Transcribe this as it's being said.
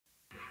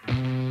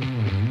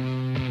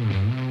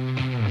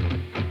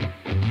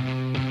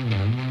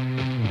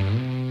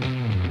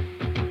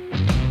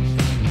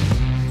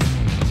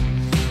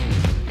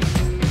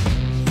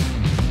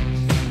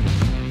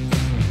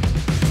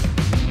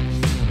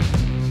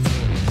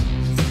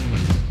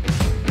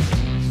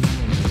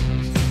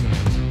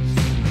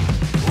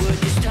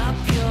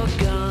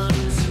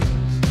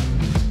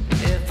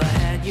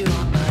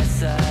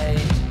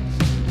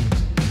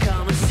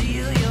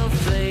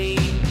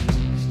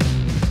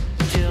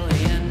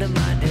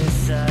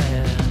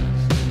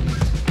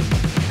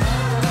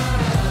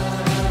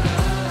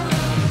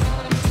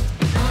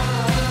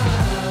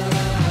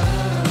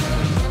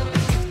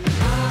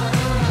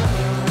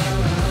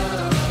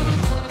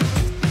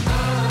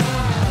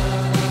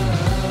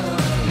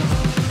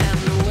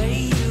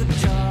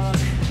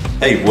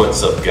Hey,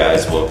 what's up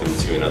guys? Welcome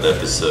to another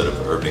episode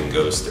of Urban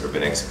Ghost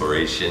Urban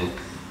Exploration.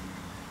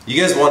 You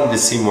guys wanted to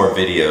see more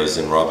videos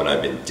and Rob and I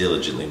have been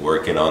diligently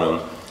working on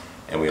them.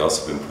 And we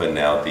also been putting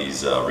out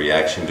these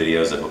reaction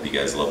videos. I hope you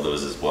guys love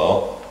those as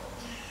well.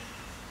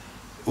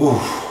 Ooh,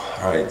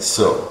 alright,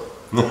 so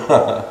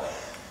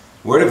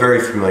we're at a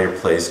very familiar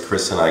place.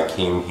 Chris and I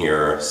came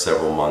here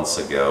several months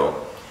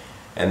ago.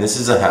 And this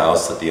is a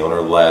house that the owner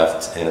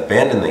left and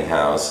abandoned the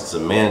house. It's a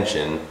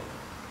mansion.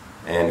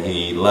 And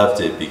he left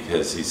it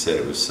because he said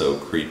it was so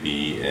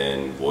creepy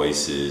and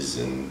voices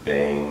and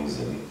bangs,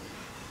 and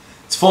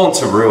it's fallen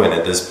to ruin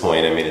at this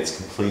point. I mean, it's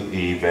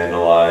completely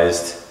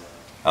vandalized.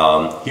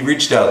 He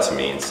reached out to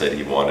me and said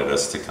he wanted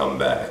us to come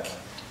back.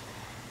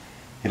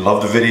 He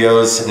loved the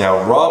videos.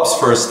 Now, Rob's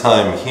first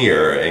time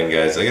here, and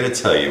guys, I gotta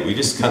tell you, we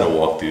just kind of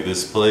walked through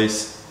this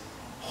place.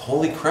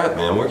 Holy crap,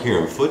 man, we're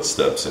hearing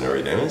footsteps and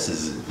everything. This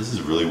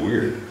is really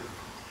weird.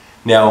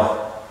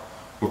 Now,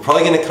 we're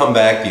probably going to come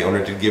back. The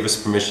owner did give us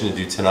permission to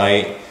do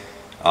tonight.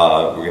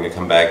 We're going to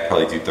come back,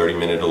 probably do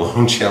 30-minute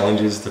alone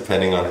challenges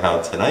depending on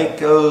how tonight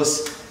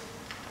goes.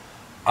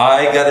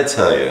 I got to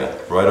tell you,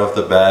 right off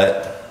the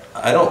bat,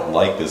 I don't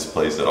like this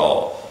place at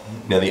all.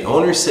 Now the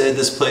owner said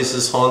this place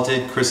is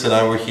haunted. Chris and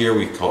I were here.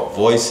 We caught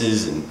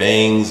voices and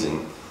bangs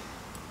and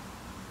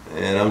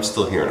I'm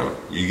still hearing them.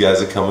 You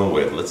guys are coming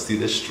with. Let's do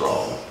this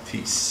strong.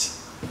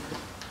 Peace.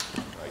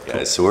 Alright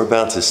guys, so we're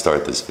about to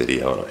start this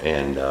video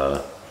and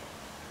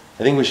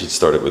I think we should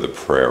start it with a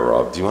prayer,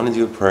 Rob. Do you want to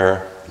do a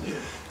prayer? Yeah.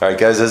 Alright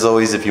guys, as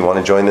always, if you want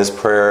to join this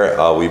prayer,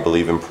 we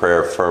believe in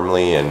prayer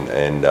firmly,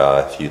 and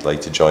if you'd like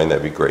to join,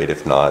 that'd be great.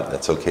 If not,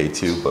 that's okay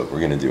too, but we're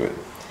going to do it.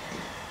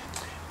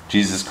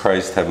 Jesus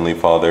Christ, Heavenly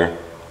Father,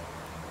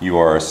 you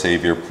are our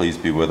Savior. Please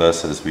be with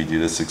us as we do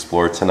this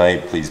explore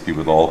tonight. Please be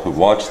with all who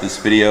watch this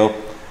video.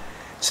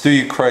 It's through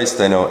you,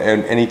 Christ, I know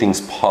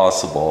anything's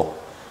possible.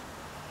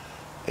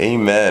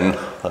 Amen.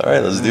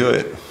 Alright, let's do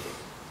it.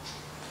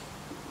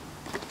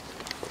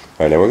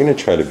 Alright, now we're going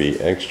to try to be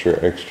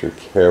extra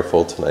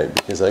careful tonight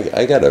because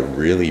I got a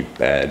really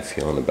bad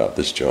feeling about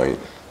this joint.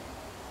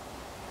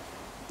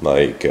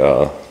 Like,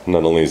 not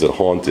only is it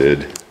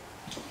haunted,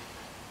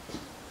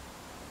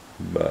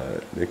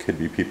 but there could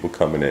be people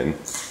coming in. Yeah.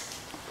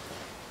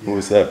 What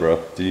was that,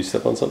 bro? Did you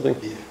step on something?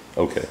 Yeah.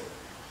 Okay.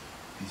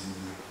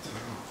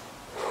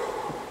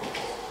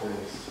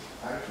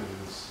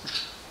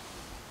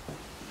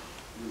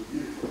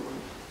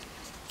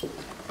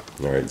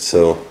 Alright,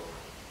 so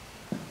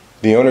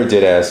the owner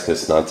did ask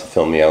us not to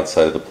film the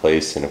outside of the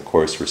place, and of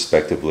course,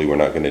 respectively, we're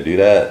not going to do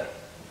that.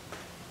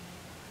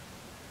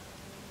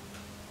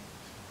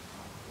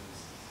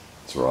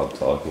 It's Rob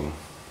talking.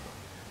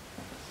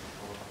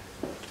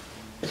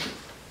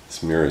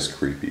 This mirror is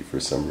creepy for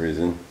some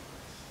reason.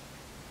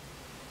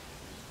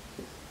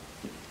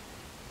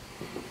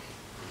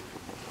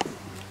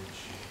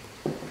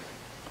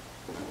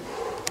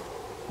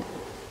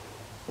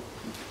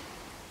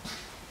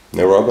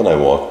 Now, Rob and I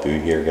walked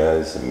through here,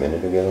 guys, a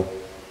minute ago.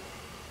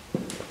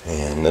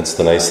 And that's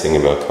the nice thing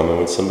about coming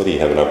with somebody. You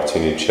have an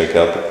opportunity to check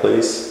out the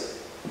place.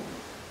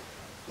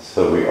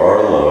 So we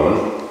are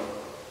alone.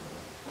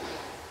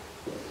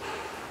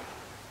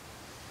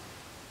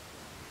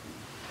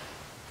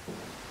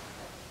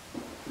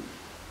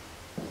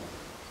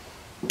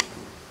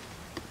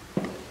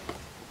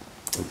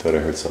 I thought I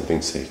heard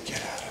something say,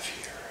 "Get out of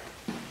here."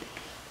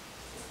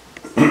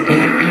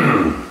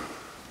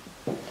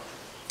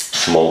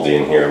 It's moldy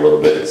in here a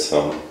little bit,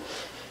 so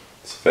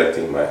it's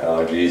affecting my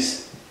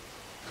allergies.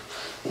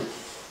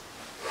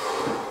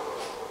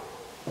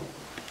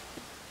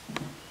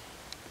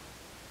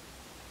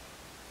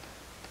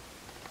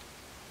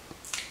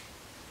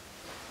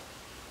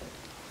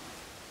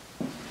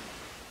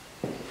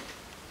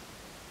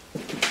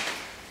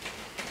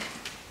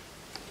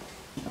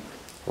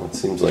 It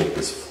seems like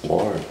this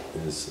floor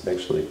is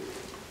actually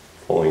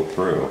falling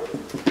through.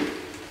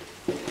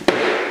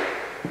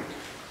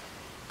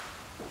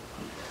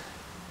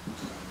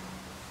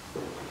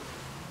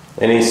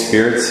 Any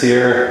spirits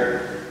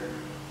here?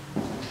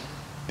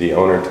 The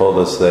owner told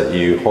us that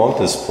you haunt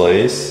this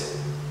place.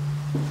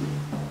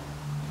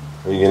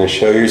 Are you going to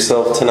show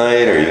yourself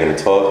tonight? Are you going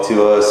to talk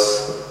to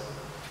us?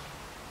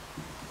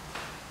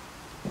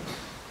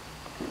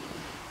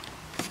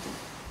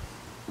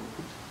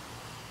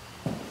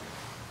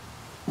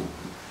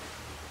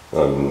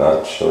 I'm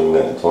not showing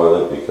that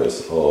toilet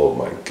because, oh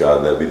my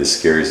god, that'd be the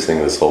scariest thing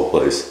in this whole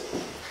place.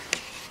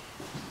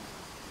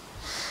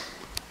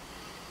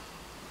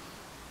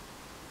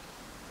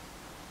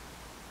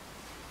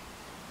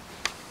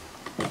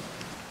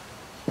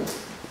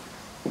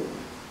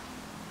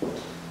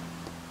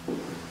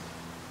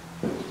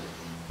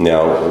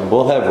 Now,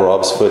 we'll have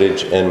Rob's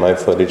footage and my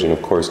footage and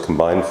of course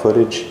combined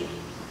footage.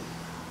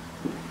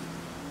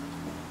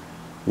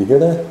 You hear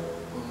that?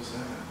 What was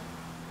that?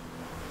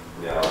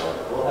 Now,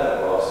 we'll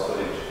have Rob's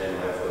footage and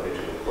my footage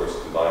and of course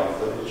combined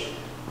footage.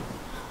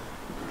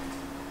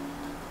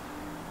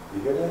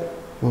 You hear that?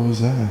 What was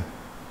that?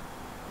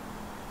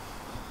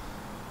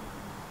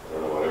 I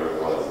don't know, whatever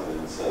it was, it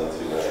didn't sound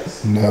too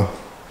nice. No.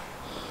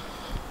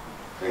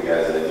 And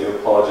guys, I do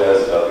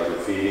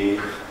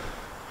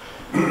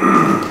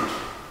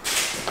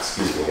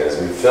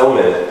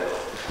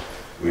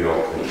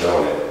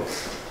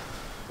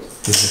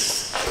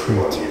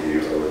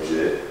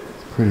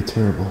pretty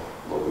terrible.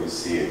 What we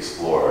see,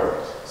 explore.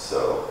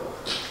 So,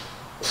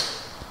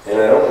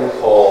 and I don't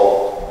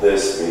recall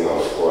this being on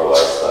the floor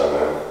last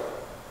time.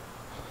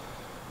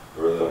 I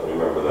really don't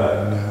remember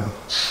that. No.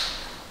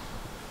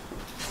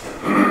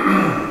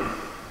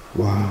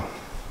 Wow.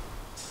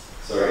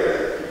 Sorry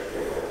guys, I keep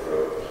clearing my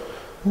throat.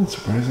 That's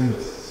surprising.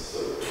 This is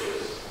so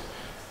gross.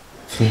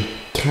 It's an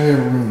entire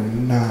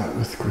room not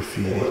with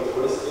graffiti. Hey,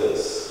 what is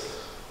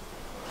this?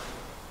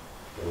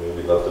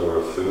 Maybe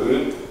leftover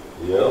food?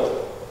 Yep.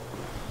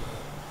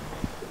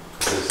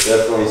 There's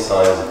definitely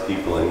signs of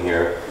people in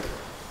here.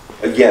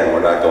 Again,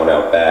 we're not going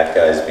out back,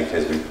 guys,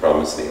 because we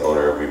promised the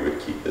owner we would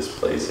keep this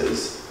place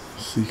as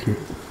secret,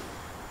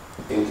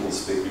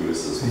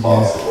 inconspicuous as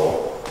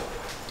possible.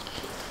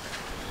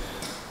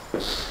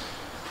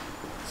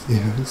 Yeah,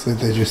 it looks like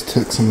they just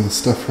took some of the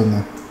stuff from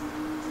the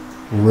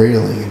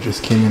railing and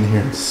just came in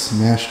here and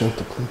smashed up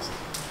the place.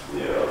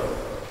 Yeah.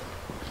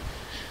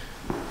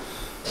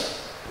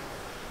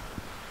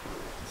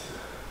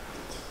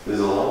 There's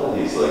a lot of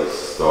these like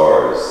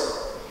stars,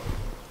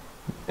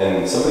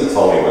 and somebody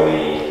told me when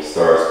the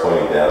star is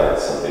pointing down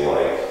it's something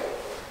like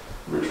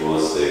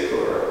ritualistic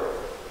or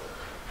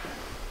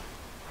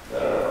I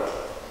don't know,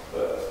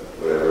 but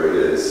whatever it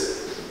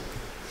is,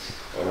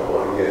 I don't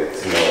want to get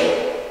to know it.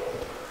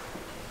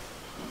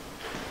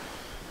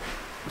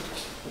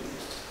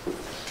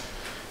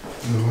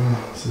 Oh wow,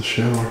 it's a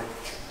shower.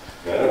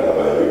 I don't know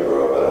about you,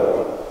 bro, but I'm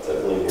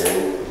definitely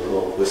hearing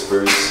little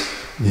whispers.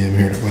 Yeah, I'm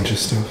hearing a bunch of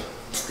stuff.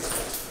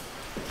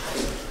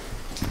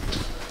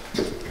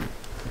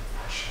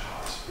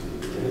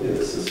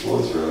 This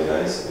was really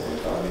nice at one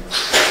time.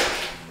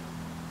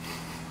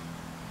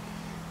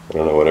 I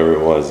don't know, whatever it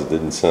was, it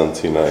didn't sound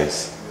too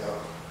nice.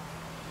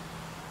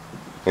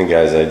 And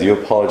guys, I do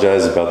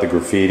apologize about the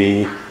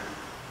graffiti.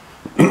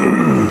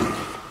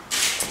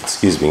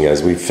 Excuse me,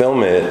 guys, we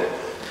film it,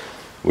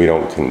 we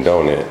don't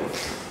condone it.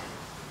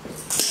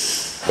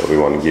 But we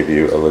want to give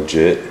you a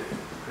legit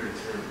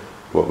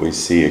what we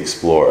see,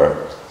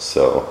 explore.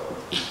 So,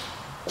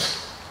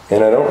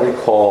 and I don't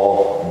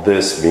recall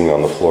this being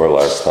on the floor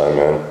last time,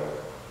 man.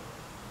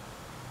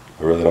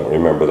 I really don't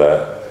remember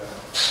that.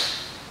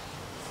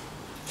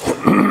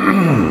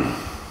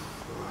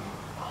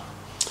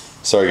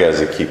 Sorry guys,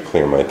 I keep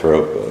clearing my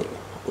throat,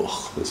 but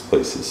ugh, this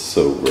place is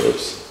so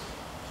gross.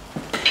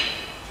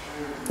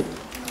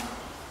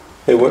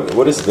 Hey,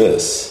 what is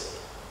this?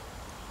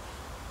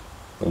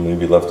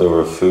 Maybe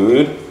leftover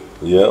food?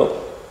 Yep.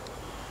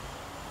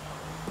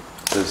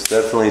 There's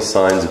definitely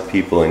signs of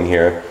people in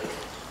here.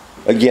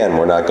 Again,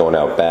 we're not going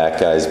out back,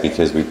 guys,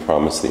 because we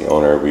promised the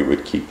owner we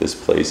would keep this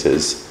place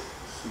as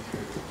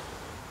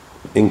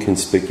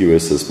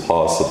inconspicuous as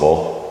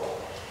possible.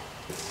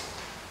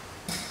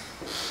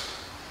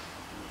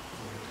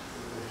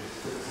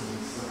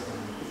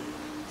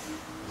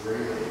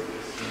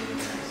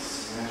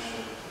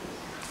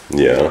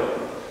 Yeah.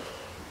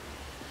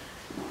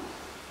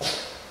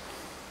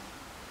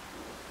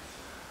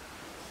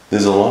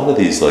 There's a lot of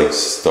these like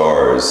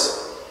stars.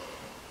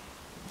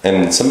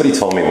 And somebody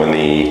told me when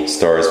the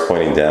star is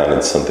pointing down,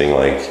 it's something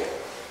like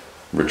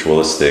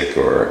ritualistic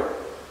or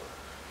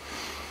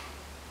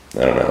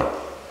I don't know.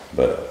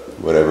 But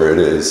whatever it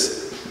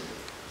is,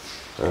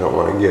 I don't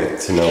want to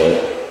get to know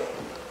it.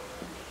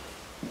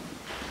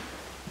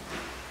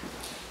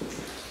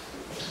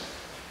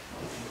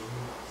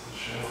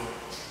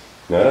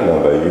 I don't know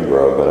about you,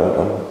 bro, but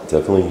I'm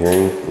definitely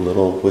hearing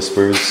little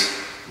whispers.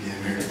 Yeah,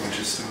 I'm hearing a bunch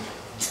of stuff.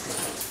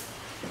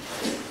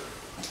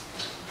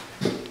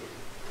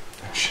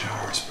 That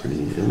shower's pretty.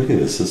 Look at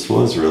this. This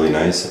was really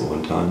nice at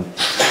one time.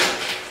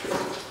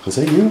 Was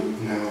that you?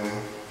 No.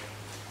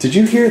 Did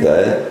you hear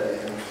that?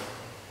 It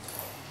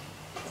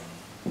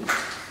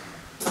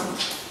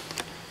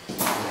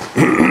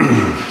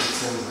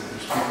sounds like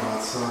there's people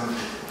outside.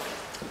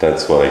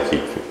 That's what I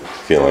keep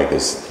feeling like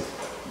there's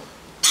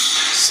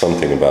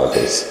something about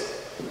this.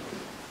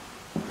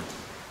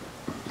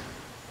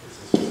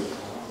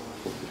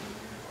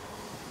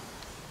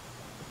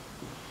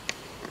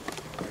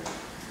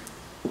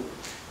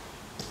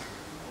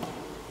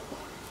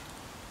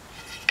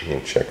 I'm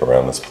gonna check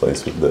around this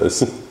place with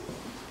this.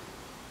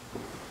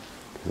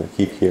 I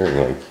keep hearing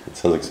like, it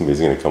sounds like somebody's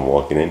gonna come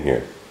walking in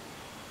here.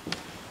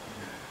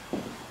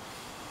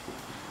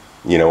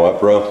 You know what,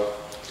 bro?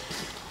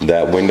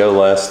 That window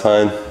last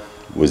time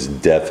was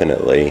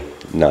definitely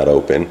not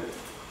open.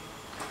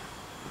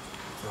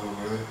 Oh,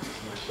 really?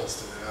 Somebody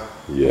busted it out.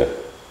 Yeah.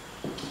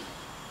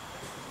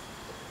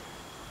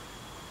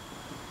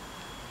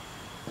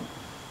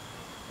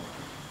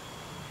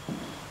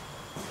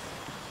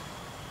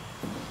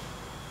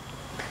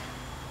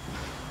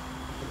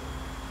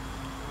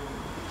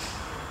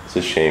 It's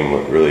a shame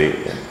what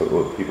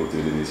people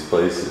do to these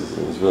places.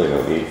 There's really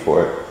no need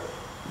for it.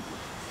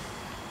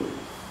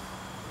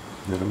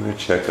 And I'm gonna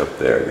check up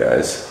there,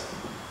 guys.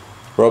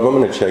 Rob, I'm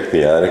gonna check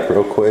the attic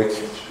real quick.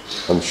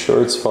 I'm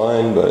sure it's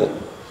fine, but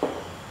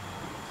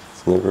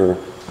it's never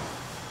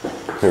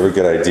a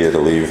good idea to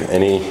leave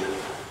any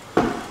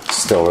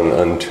stone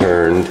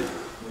unturned.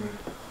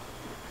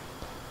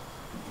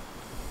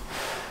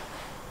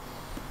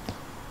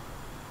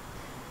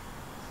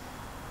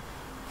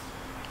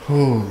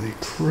 Holy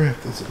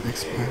crap, that's a big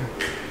spider.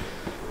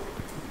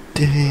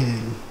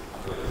 Dang.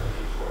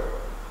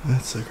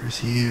 That sucker's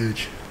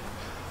huge.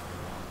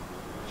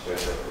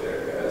 Check up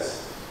there,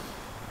 guys.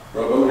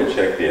 Rob, I'm gonna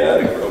check the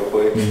attic real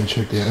quick. You can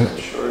check the attic. I'm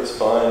sure it's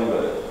fine,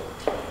 but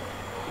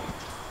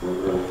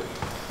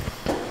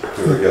it's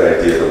a good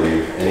idea to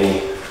leave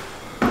any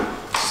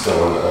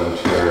stone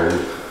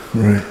unturned.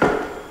 Right.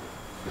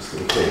 Just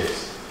in case.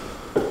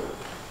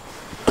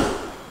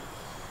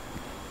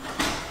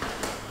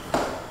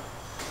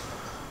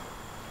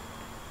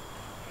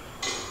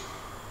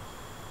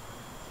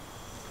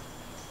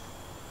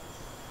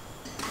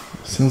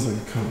 Sounds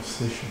like a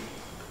conversation.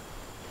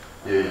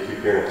 Yeah, you keep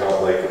hearing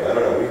like, I don't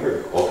know, we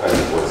heard all kinds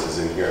of voices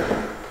in here.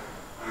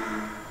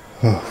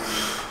 Oh,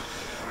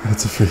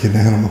 that's a freaking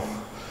animal.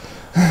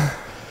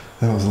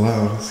 That was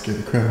loud. It scared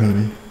the crap out of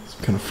me.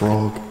 Some kind of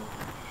frog.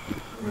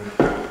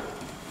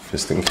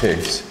 Just in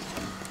case.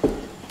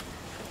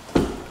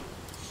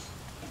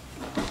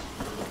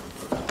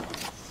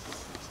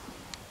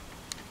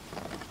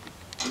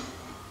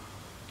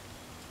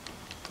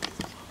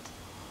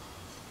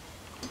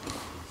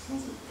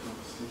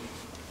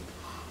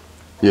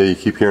 Yeah, you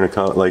keep hearing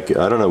like,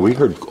 I don't know, we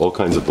heard all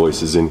kinds of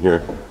voices in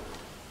here.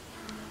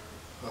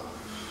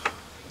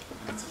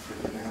 That's a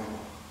freaking animal.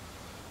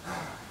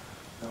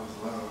 That was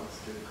loud. It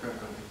scared the crap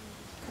out of me.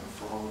 Kind of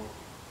frog.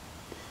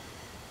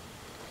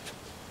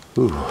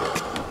 Ooh.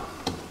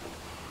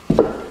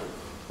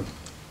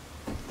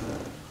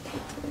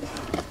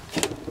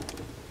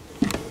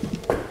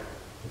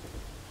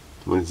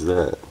 What is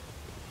that?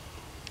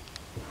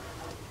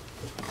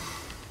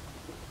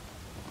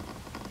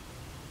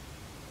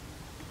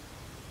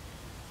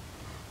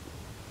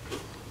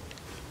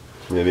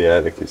 Yeah, the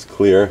attic is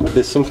clear.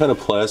 There's some kind of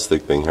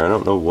plastic thing here. I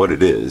don't know what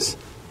it is.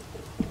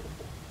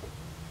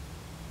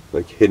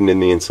 Like hidden in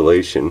the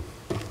insulation.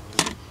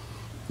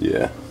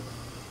 Yeah.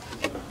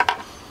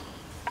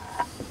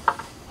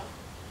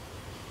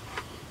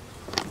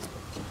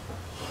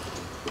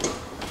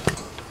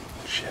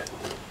 Shit.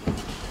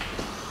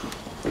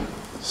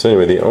 So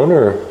anyway, the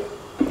owner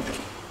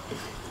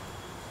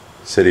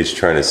said he's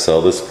trying to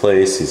sell this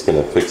place. He's going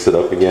to fix it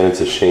up again.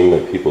 It's a shame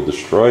that people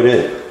destroyed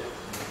it.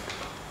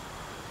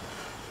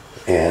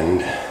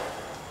 And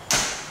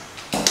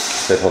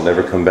said he'll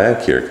never come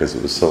back here because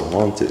it was so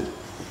haunted.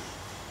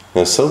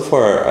 Now, so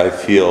far, I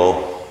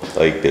feel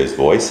like there's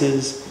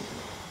voices.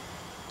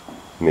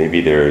 Maybe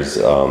there's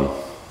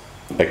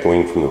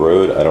echoing from the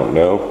road. I don't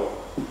know.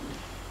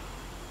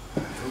 I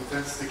hope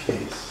that's the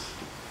case.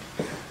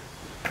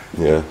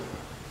 Yeah.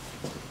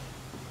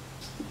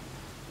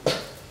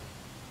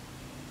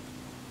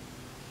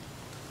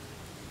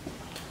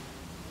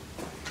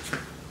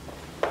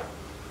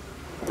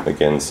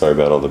 Again, sorry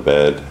about all the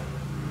bad,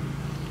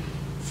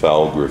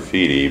 foul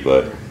graffiti,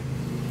 but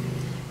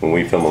when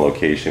we film a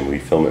location, we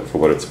film it for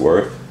what it's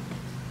worth.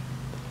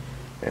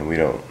 And we're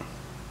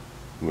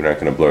not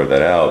going to blur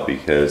that out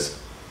because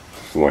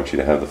we want you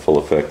to have the full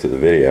effect of the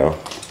video.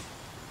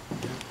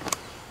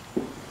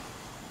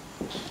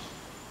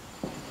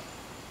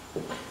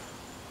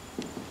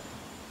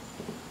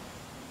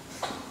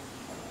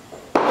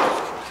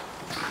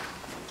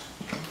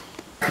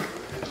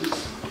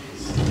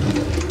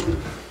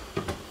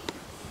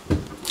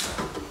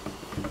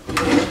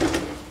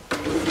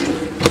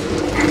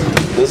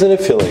 Doesn't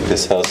it feel like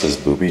this house is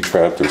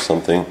booby-trapped or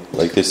something?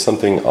 Like there's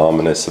something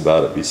ominous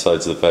about it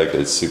besides the fact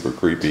that it's super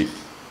creepy.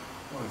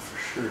 Well, I for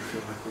sure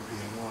feel like we're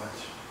being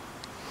watched.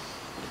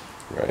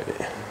 Right.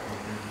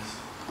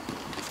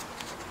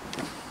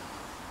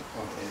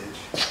 On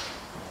edge.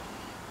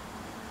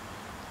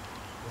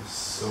 There's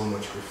so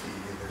much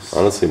graffiti. There's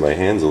Honestly, my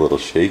hand's a little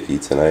shaky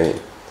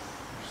tonight.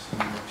 so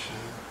much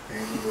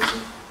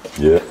vandalism.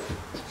 Yeah. It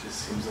just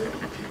seems like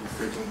people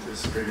frequent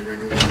this pretty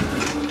regularly.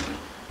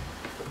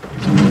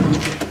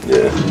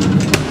 Yeah.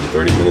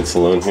 30 minutes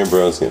alone here,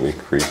 bro, it's gonna be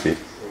creepy.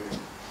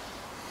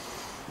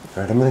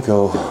 Alright, I'm gonna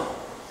go.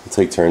 We'll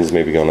take turns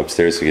maybe going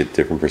upstairs to get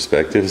different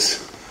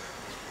perspectives.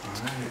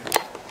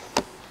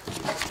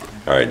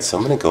 Alright, so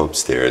I'm gonna go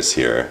upstairs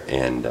here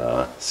and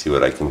see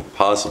what I can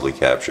possibly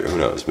capture. Who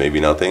knows? Maybe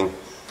nothing.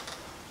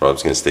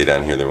 Rob's gonna stay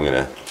down here, then we're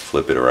gonna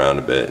flip it around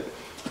a bit.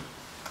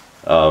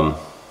 I'm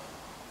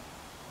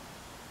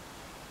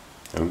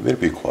gonna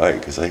be quiet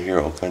because I hear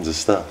all kinds of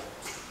stuff.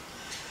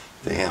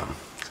 Damn.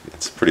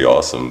 It's pretty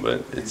awesome,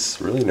 but it's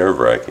really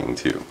nerve-wracking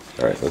too.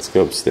 Alright, let's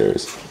go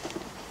upstairs.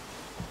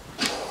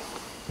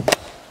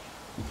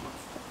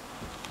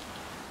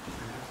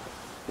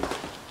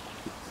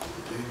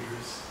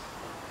 Dangerous.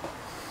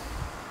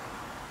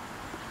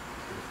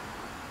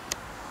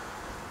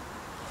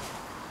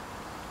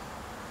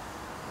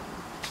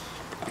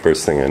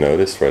 First thing I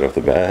noticed right off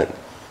the bat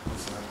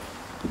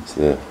is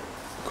the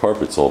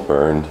carpet's all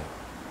burned.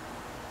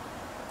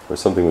 Or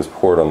something was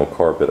poured on the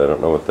carpet. I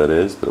don't know what that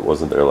is, but it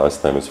wasn't there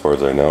last time as far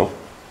as I know.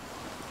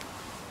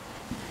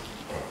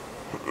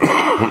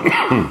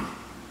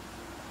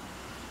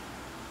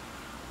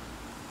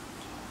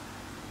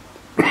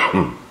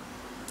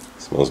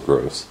 Smells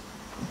gross.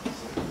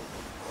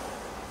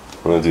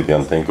 I'm gonna do the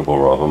unthinkable,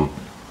 Rob. I'm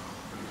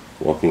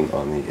walking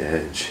on the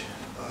edge.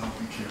 Oh,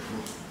 be careful.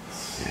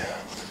 Yeah.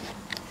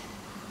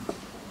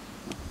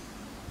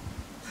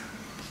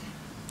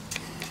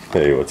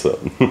 Hey, what's up?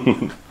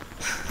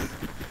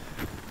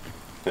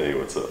 Hey,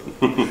 what's up?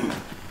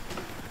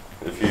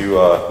 If you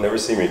never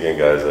see me again,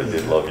 guys, I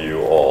did love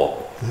you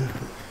all.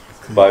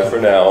 Bye for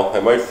now. I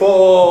might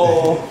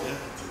fall.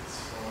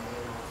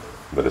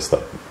 Better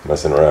stop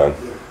messing around.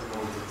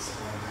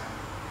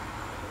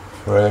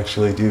 Or I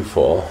actually do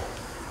fall.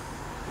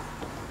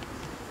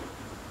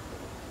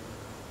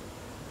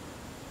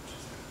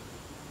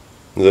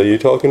 Is that you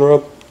talking,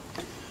 Rob?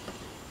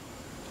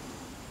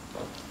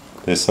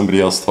 There's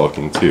somebody else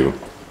talking too.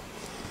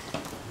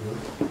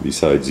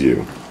 Besides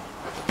you.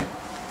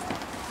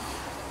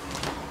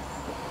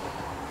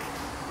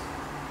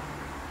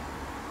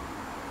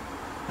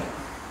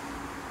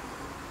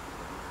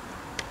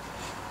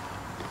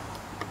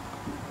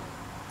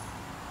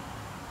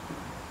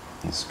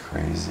 It's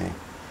crazy.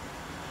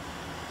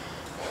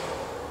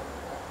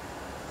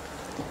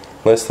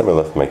 Last time I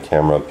left my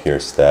camera up here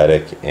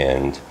static,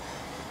 and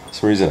for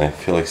some reason I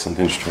feel like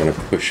something's trying to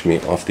push me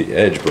off the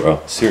edge,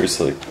 bro.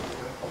 Seriously.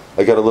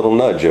 I got a little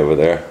nudge over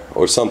there,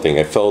 or something.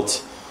 I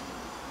felt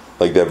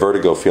like that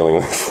vertigo feeling,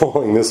 like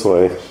falling this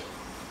way.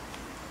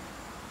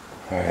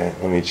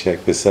 Alright, let me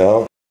check this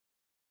out.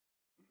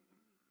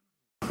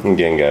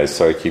 Again, guys,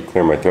 sorry I keep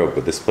clearing my throat,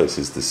 but this place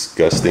is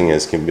disgusting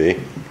as can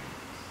be.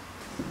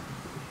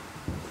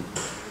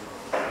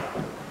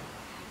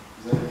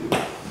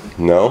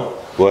 No?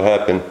 What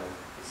happened?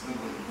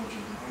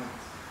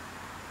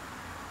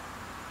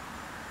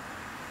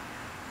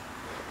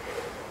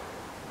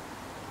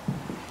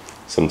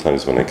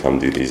 Sometimes when I come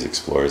do these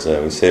explores, I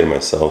always say to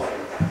myself,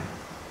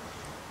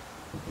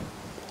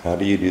 how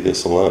do you do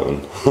this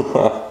alone?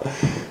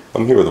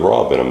 I'm here with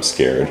Rob and I'm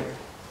scared.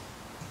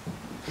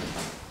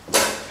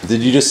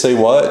 Did you just say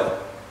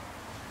what?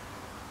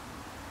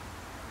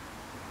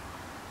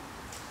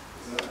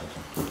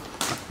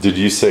 Did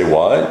you say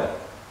what?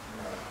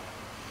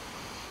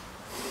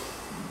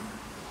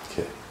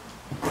 Okay.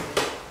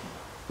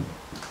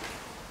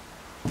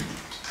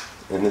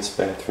 In this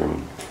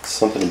bathroom,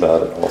 something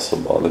about it also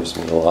bothers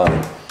me a lot.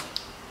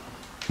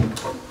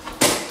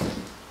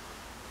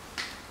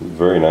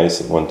 Very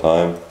nice at one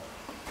time.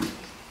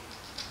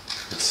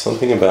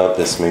 Something about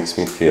this makes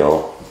me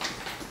feel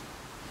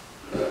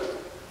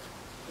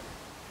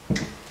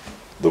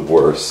the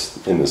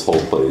worst in this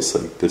whole place.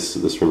 Like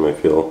this room, I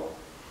feel.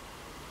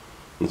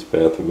 This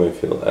bathroom, I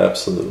feel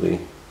absolutely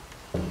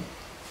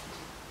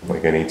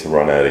like I need to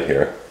run out of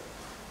here.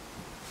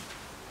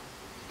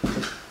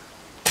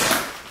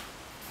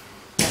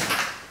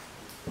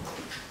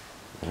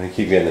 And I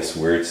keep getting this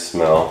weird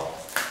smell.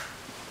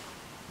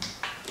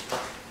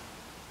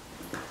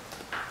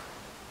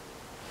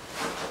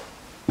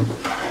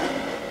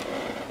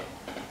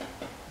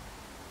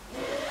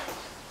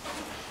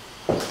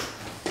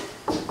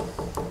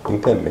 I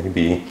think that may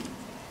be,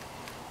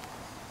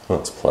 oh,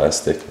 it's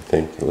plastic, I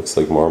think. It looks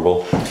like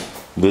marble.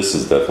 This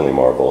is definitely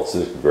marble. This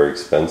is very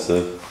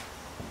expensive.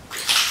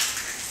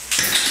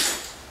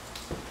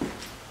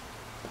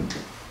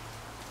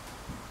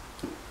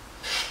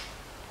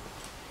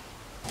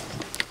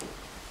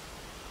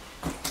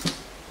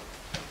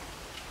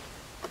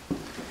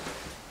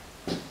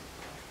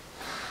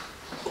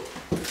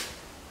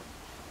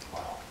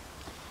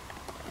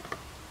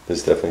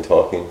 It's definitely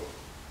talking.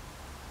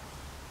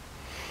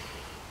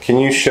 Can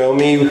you show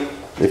me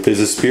if there's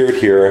a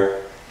spirit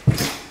here?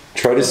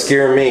 Try to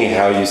scare me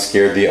how you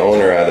scared the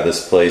owner out of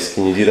this place.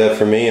 Can you do that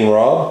for me and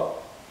Rob?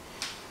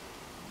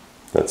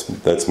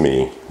 That's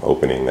me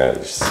opening that.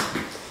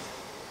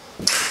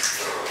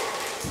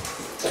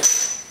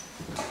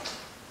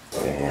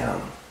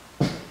 Damn.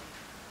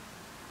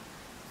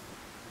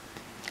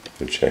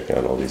 Go check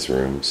out all these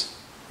rooms.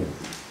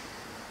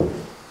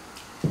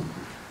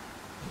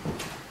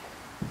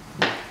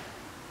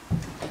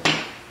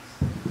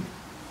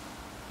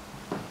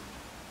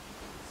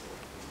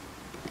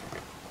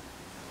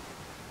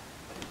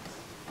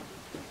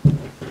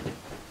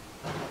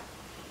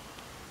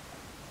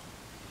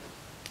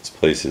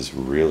 Place is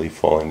really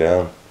falling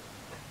down.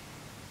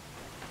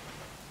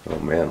 Oh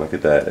man, look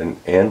at that, an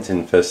ant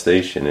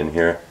infestation in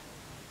here.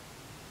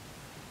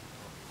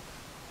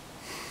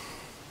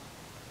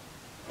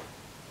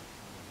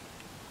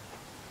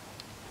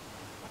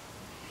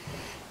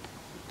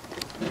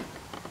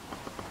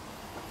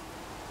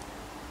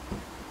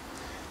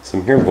 So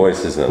I'm hearing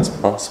voices, and it's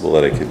possible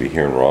that I could be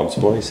hearing Rob's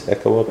voice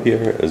echo up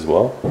here as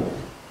well.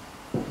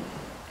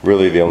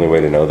 Really, the only way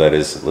to know that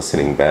is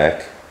listening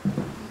back.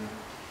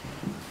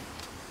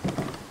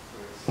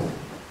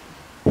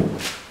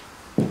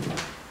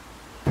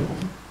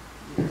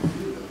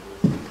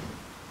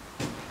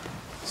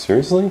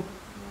 Seriously?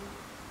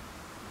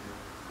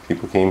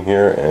 People came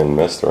here and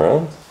messed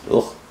around?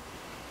 Ugh.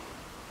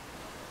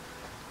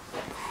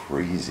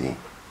 Crazy.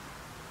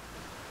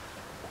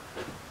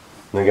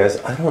 Now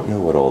guys, I don't know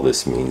what all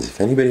this means. If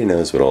anybody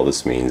knows what all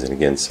this means, and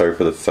again, sorry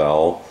for the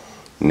foul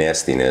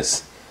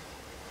nastiness,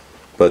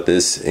 but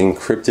this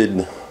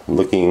encrypted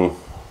looking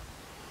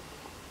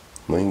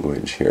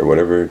language here,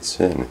 whatever it's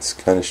in. It's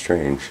kind of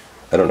strange.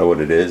 I don't know what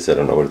it is. I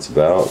don't know what it's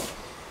about.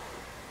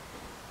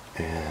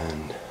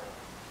 And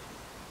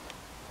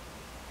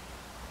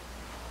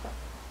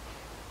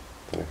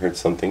I heard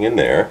something in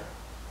there.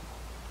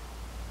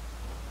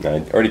 Now,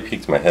 I already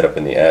peeked my head up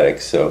in the attic,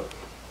 so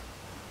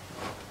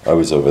I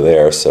was over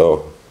there,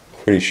 so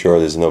pretty sure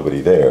there's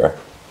nobody there.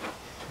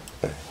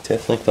 But I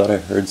definitely thought I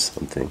heard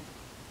something,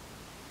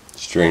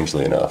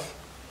 strangely enough.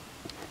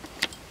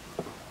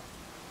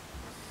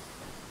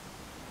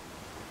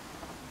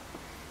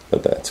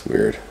 But that's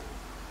weird.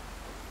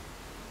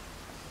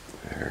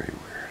 Very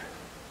weird.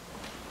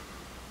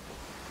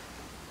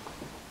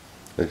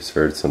 I just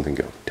heard something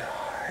go,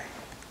 die.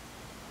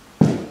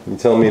 You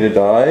telling me to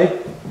die?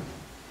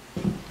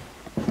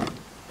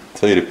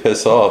 Tell you to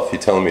piss off, you're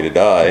telling me to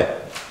die.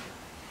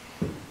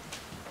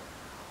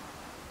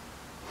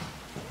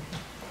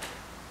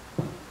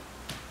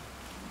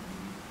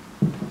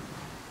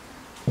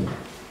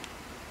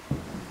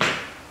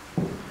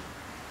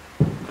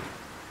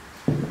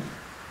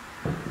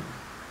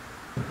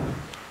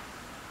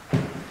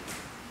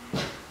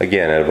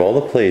 Again, out of all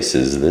the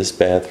places, this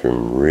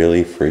bathroom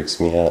really freaks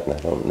me out, and I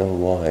don't know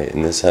why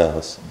in this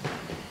house.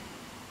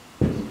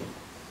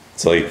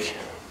 It's like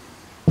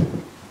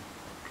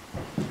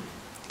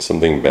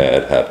something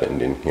bad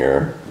happened in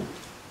here.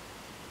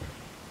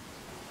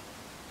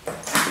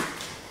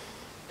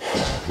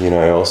 You know,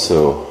 I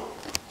also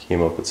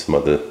came up with some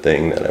other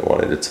thing that I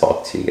wanted to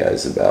talk to you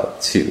guys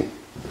about too.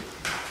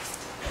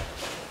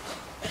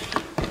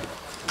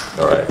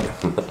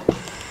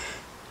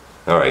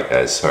 Alright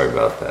guys, sorry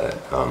about that.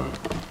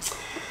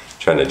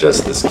 Trying to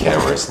adjust this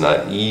camera, it's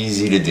not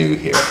easy to do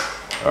here.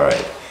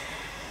 Alright,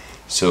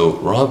 so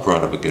Rob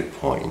brought up a good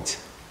point.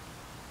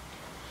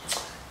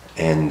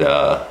 And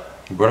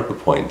he brought up a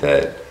point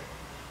that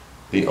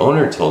the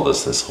owner told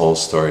us this whole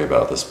story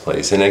about this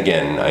place. And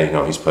again, I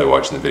know he's probably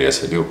watching the video,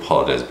 so I do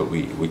apologize, but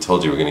we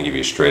told you we're going to give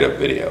you a straight up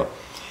video.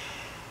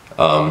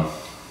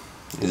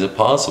 Is it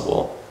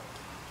possible?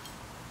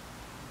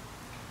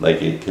 Like,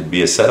 it could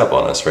be a setup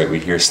on us, right? We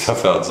hear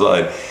stuff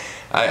outside.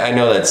 I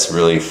know that's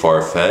really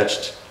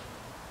far-fetched,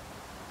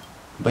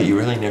 but you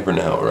really never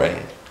know,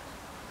 right?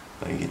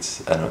 Like,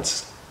 it's, I don't know,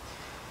 it's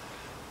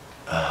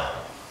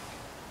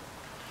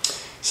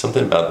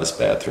something about this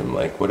bathroom.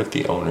 Like, what if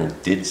the owner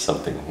did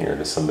something here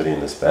to somebody in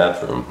this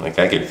bathroom? Like,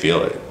 I could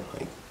feel it.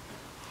 Like,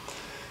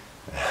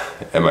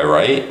 am I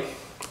right?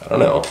 I don't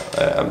know.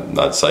 I'm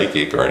not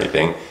psychic or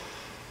anything.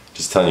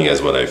 Just telling you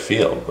guys what I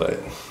feel, but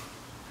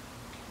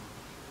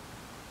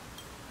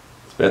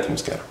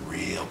bathroom's got a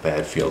real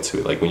bad feel to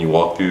it. Like when you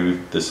walk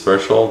through this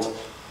threshold,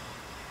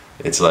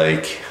 it's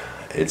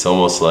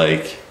almost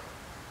like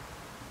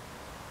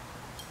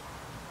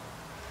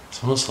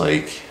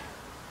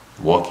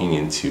walking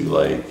into,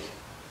 like,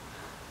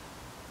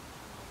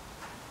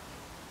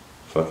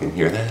 fucking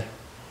hear that?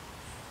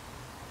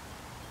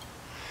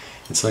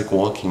 It's like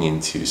walking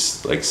into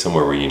like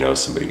somewhere where you know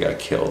somebody got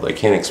killed. I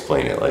can't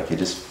explain it. Like, it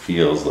just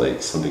feels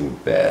like something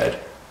bad.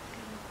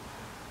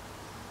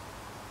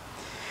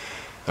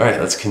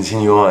 Alright, let's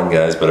continue on,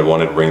 guys, but I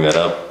wanted to bring that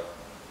up.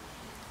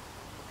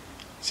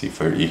 See,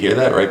 you hear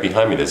that right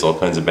behind me? There's all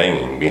kinds of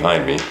banging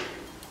behind me.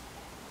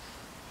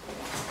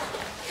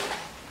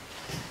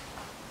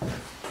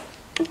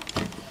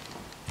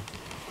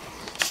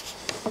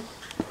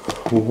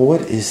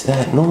 What is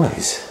that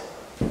noise?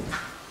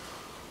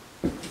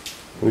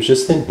 It was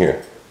just in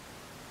here.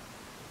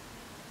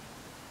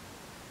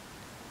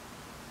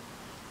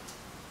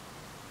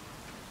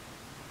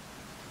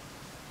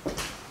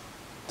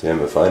 Damn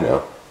if I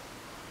know.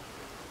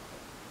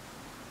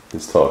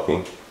 It's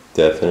talking.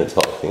 Definite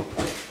talking.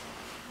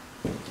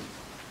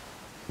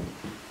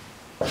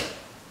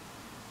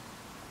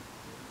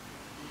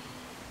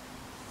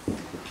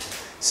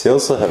 See, I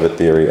also have a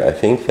theory. I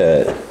think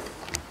that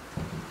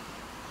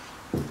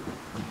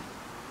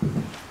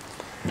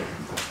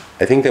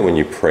when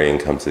you pray and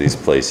come to these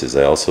places,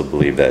 I also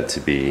believe that to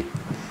be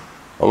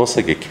almost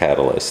like a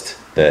catalyst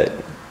that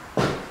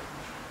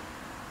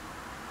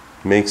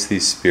makes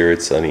these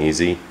spirits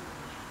uneasy.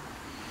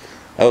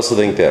 I also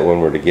think that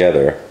when we're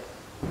together,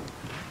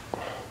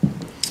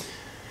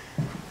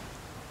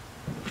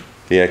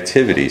 the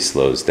activity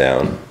slows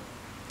down.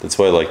 That's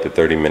why I like the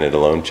 30-minute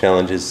alone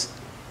challenges.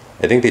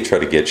 I think they try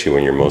to get you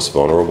when you're most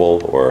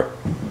vulnerable, or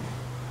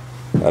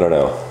I don't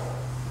know.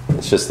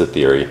 It's just a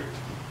theory. You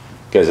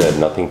guys had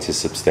nothing to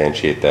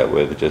substantiate that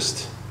with,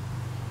 just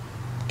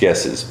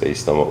guesses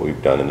based on what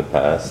we've done in the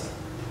past.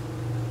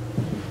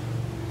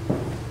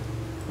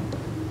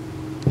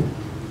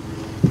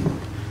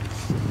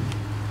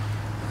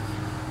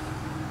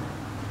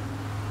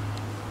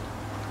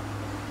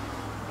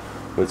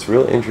 But it's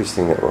real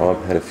interesting that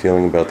Rob had a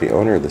feeling about the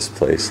owner of this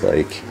place,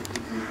 like,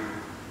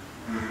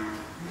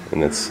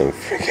 and that's some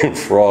freaking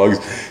frogs.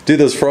 Dude,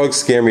 those frogs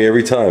scare me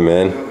every time,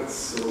 man.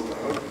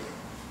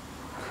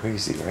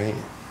 Crazy, right?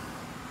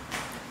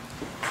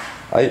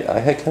 I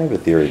had kind of a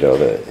theory, though,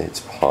 that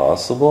it's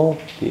possible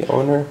the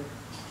owner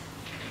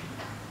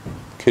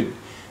could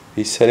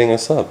be setting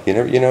us up.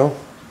 You know?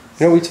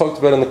 You know, we talked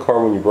about in the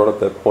car when you brought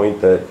up that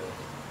point that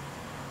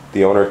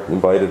the owner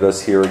invited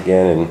us here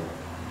again, and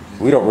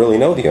we don't really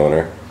know the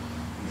owner.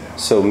 Yeah.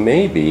 So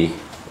maybe,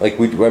 like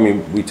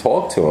we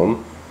talked to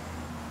him,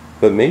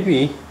 but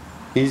maybe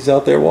he's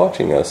out there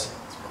watching us.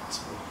 It's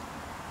possible.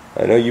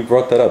 I know you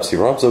brought that up. See,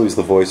 Rob's always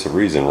the voice of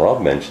reason.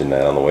 Rob mentioned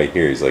that on the way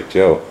here. He's like,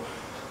 Joe,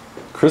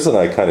 Chris and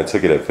I kind of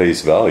took it at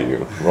face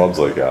value. Rob's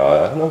like,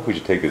 I don't know if we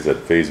should take this at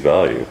face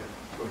value.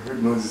 I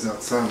heard noises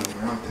outside when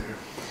we were out there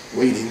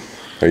waiting.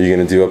 Are you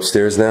going to do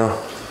upstairs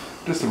now?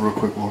 Just a real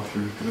quick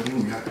walkthrough, because I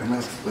think we got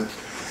enough, but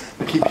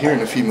I keep hearing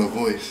a female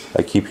voice.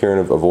 I keep hearing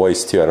a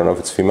voice too. I don't know if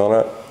it's female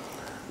or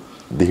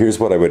not. Here's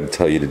what I would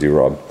tell you to do,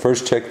 Rob.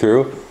 First, check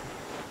through.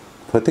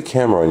 Put the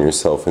camera on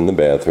yourself in the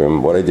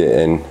bathroom. What I did,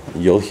 and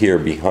you'll hear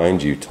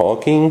behind you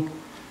talking.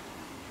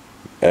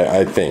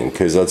 I think,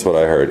 because that's what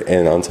I heard.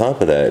 And on top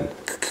of that,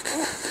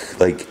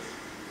 like,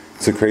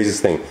 it's the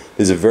craziest thing.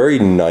 There's a very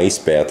nice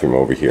bathroom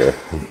over here.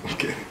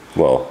 Okay.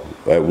 Well,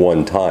 at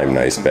one time,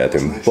 nice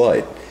bathroom. Nice.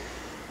 But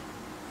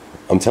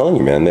I'm telling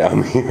you, man,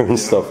 I'm hearing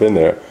stuff in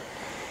there.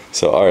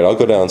 So, all right, I'll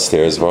go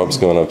downstairs. Rob's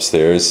going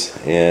upstairs,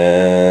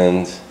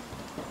 and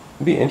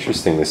it'd be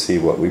interesting to see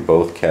what we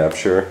both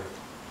capture.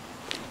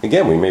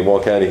 Again, we may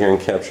walk out of here and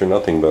capture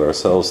nothing but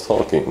ourselves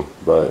talking,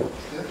 but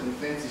Definitely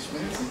fancy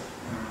schmancy.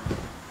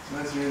 It's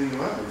nicer than anything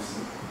I've ever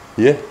seen.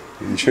 yeah.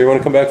 You sure you want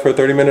to come back for a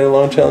 30-minute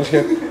alone challenge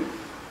here?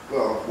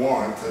 Well,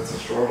 want, that's a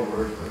strong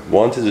word. But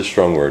Want is a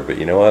strong word, but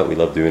you know what? We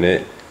love doing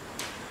it.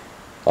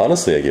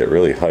 Honestly, I get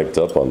really hyped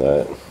up on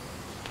that.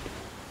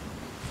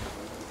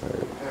 All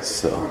right,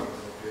 so.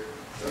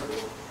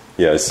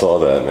 Yeah, I saw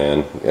that,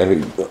 man.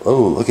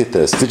 Oh, look at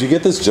this. Did you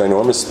get this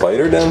ginormous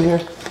spider down here?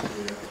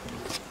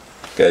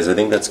 Guys, I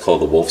think that's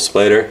called the wolf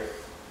spider.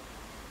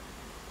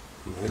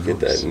 Look at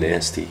that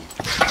nasty.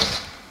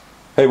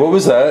 Hey, what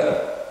was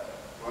that?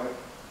 What?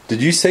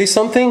 Did you say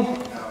something?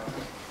 No.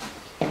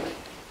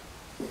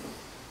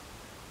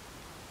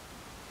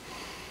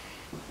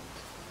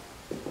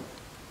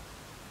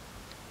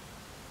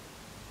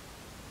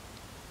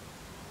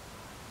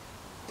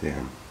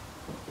 Damn.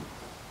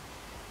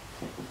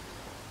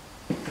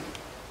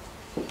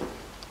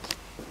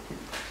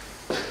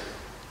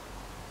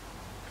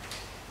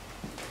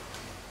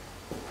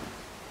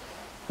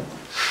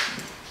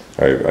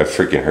 I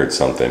freaking heard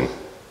something.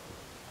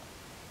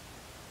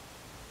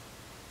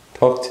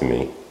 Talk to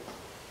me.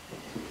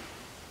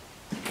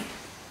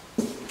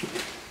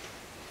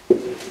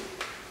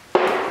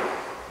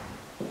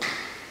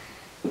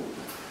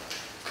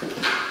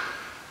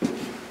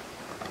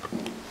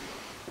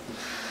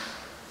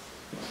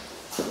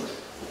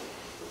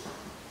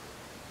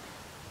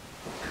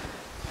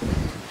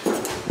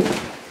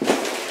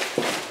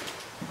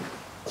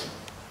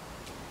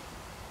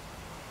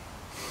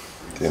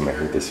 Damn, I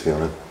hate this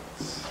feeling.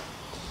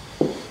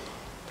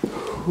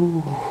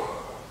 Ooh.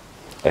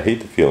 I hate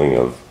the feeling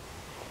of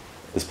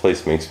this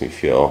place makes me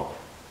feel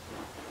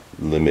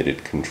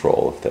limited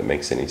control, if that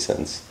makes any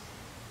sense.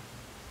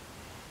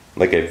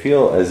 Like I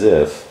feel as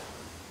if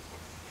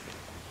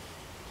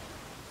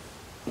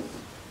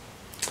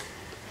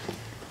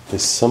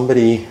there's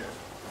somebody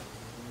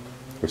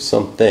or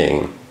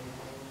something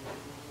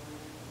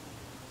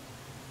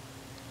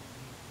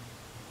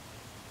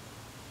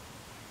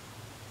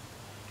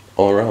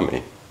all around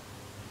me.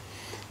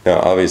 Now,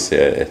 obviously,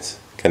 it's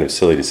kind of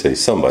silly to say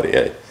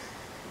somebody.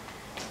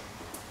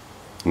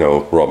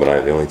 No, Rob and I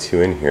are the only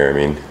two in here. I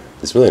mean,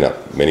 there's really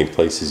not many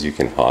places you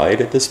can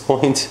hide at this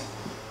point.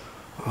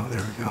 Oh,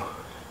 there we go.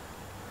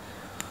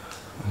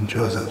 And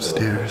Joe's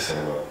upstairs.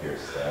 I'm up here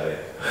static.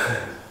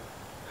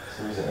 For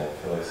some reason I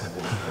feel like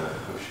something's kind of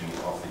pushing me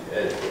off the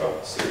edge, bro.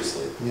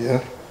 Seriously.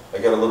 Yeah. I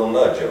got a little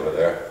nudge over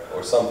there,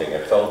 or something.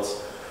 I felt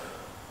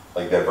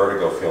like that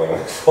vertigo feeling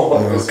like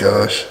falling. Oh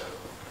gosh.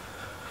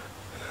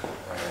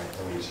 Alright,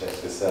 let me check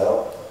this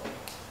out.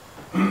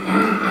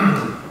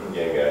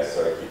 Again, guys,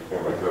 sorry I keep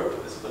clearing my throat,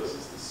 but this place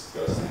is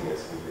disgusting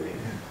as can be.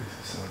 This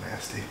is so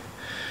nasty.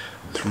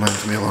 This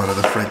reminds me a lot of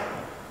the Frank.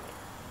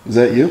 Is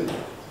that you?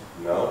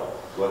 No?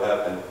 What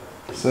happened?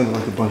 It sounded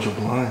like a bunch of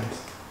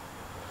blinds.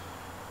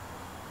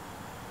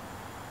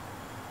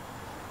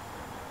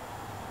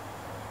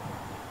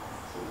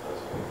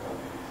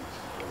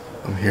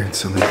 I'm hearing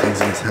so many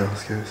things in this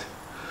house, guys.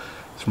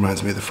 This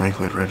reminds me of the Frank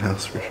Lloyd Wright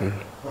house for sure.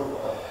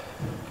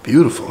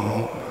 Beautiful.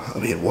 I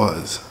mean, it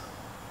was.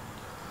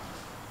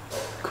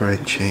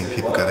 Great shame.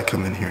 People gotta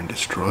come in here and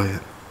destroy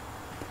it.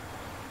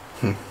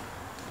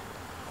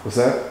 What's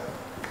that?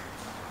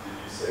 Did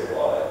you say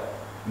why?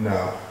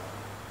 No.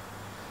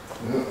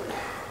 No.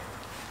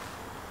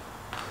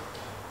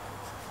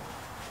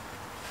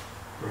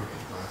 Broken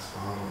glass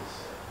bottles.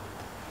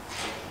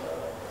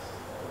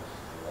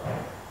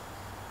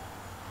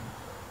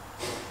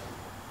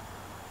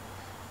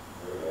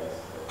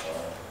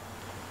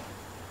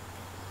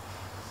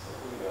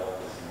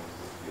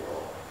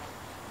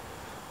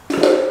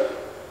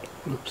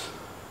 Oops.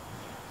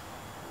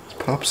 It's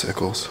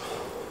popsicles.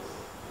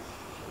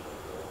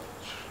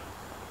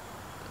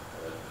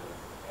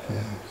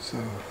 Yeah, so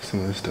some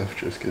of this stuff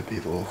just could be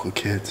the local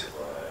kids.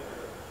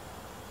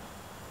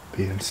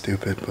 being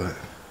stupid, but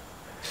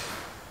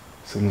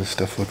some of the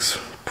stuff looks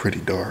pretty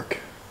dark.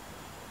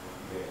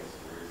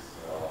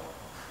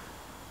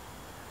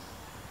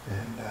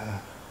 And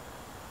I've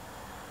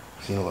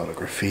seen a lot of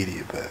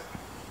graffiti, but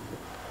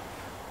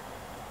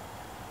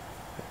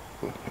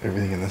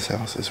everything in this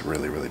house is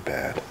really, really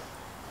bad.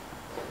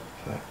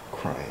 It's a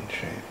crying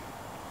shame.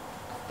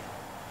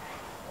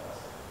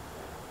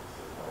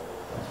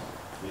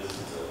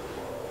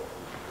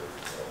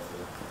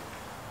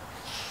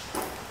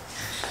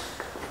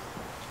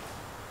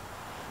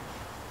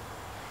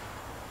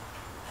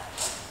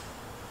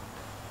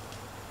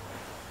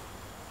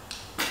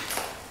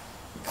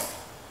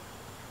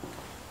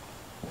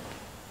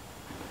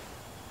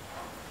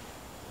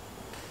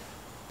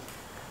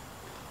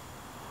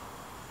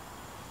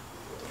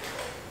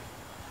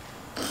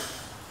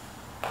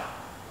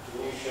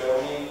 Can you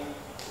show me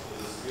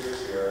the spirit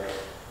here?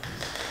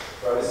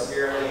 Try to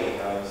scare me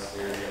how you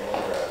scare me all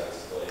around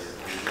this place.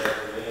 Is that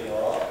everything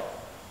off?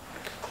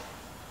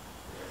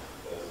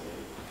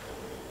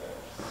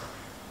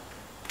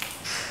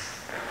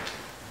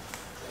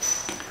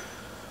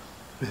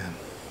 Man.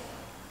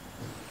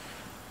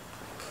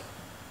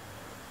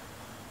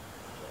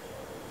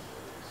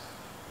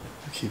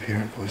 I keep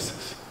hearing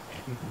voices.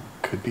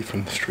 Could be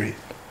from the street.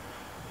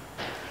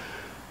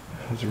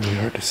 It's really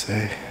hard to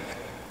say.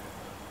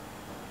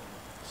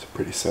 It's a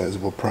pretty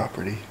sizable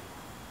property.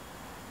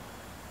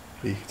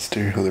 You can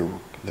still hear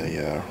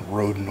the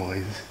road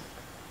noise.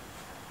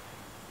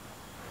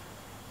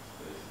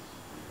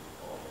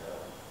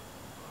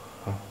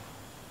 Huh.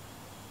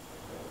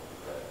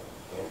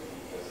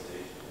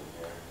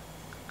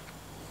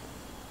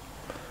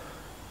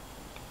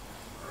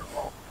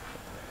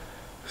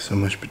 So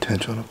much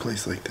potential in a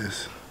place like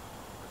this.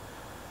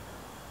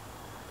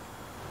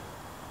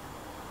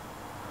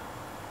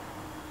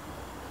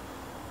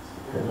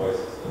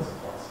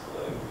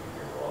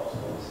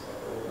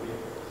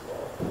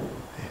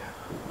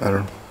 I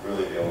don't know.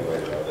 Really, the only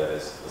way to know that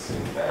is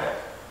listening back.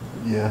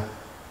 Yeah.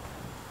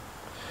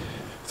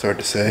 It's hard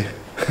to say.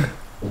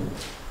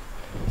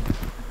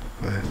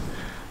 But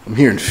I'm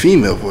hearing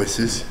female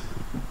voices.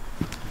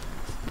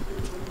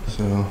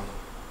 So,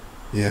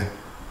 yeah.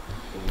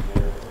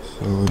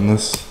 So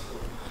unless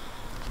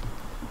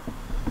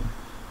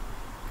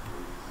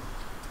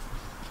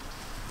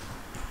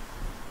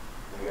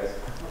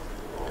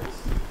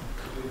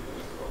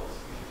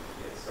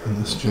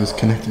Joe's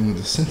connecting with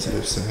the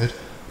sensitive side,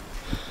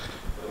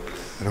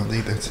 I don't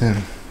think that's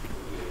him.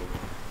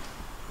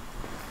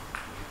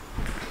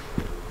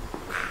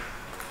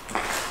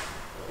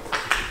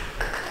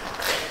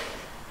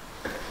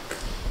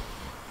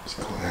 There's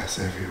glass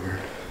everywhere.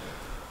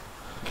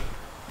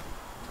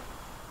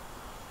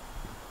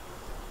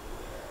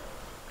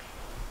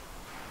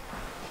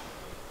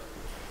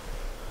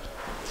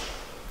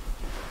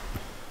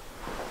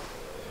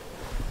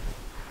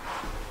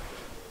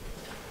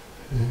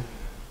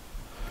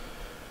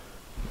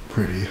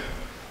 Pretty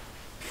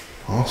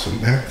awesome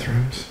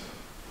bathrooms.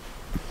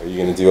 Are you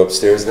gonna do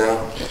upstairs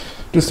now?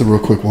 Just a real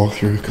quick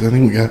walkthrough because I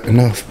think we got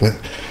enough, but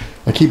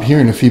I keep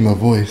hearing a female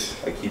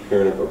voice. I keep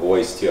hearing a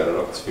voice too. I don't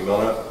know if it's female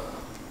or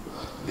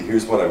not.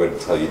 Here's what I would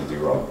tell you to do,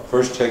 Rob.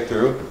 First, check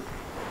through.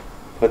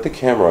 Put the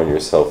camera on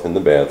yourself in the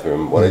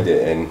bathroom. What I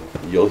did, and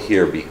you'll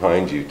hear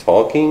behind you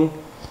talking.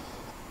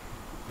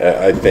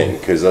 I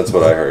think, because that's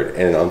what I heard.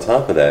 And on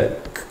top of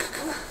that,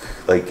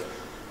 like,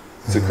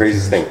 it's the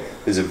craziest thing.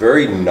 There's a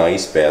very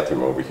nice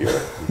bathroom over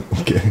here.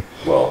 Okay.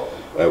 Well,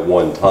 at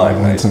one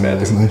time, nice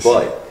bathroom. Nice.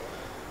 But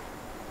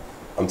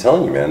I'm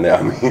telling you, man,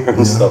 I'm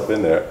hearing stuff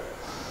in there.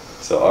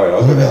 So, all right,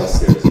 I'll go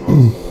downstairs. I'll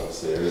go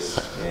upstairs,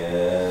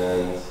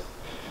 and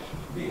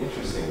it'll be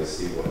interesting to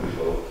see what we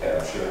both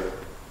capture.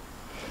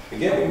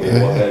 Again, we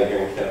may walk out of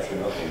here and capture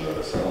nothing but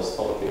ourselves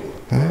talking.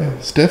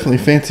 It's definitely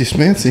fancy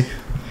schmancy.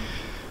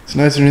 It's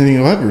nicer than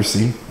anything I've ever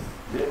seen.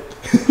 Yeah.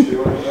 Should we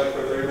want to go back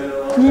for a 30-minute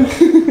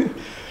long?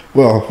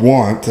 Well,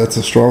 want, that's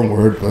a strong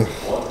word, but...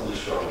 Want is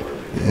a strong word.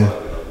 Yeah.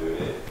 I'll do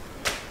it.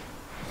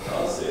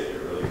 I'll say you're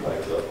really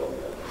mic'd up on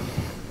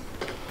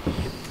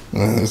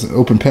that. There's an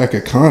open pack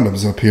of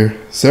condoms up here.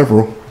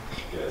 Several.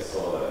 Yeah, I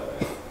saw that.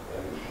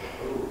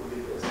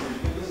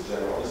 This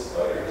general is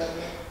spider.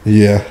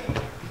 Yeah.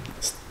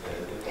 It's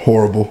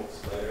horrible.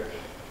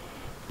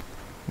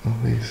 All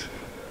these.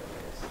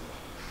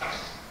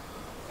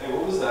 Hey,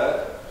 what was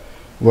that?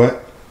 What?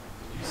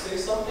 Did you say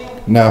something?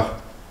 No.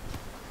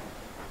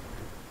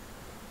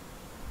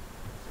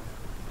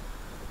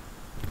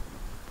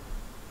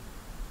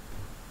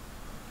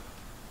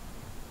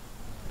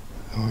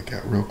 Oh, it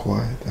got real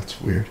quiet. That's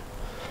weird.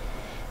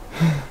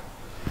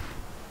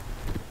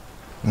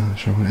 Not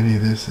sure what any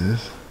of this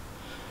is.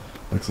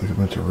 Looks like a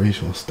bunch of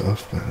racial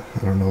stuff, but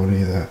I don't know what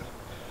any of that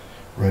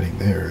writing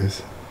there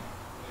is.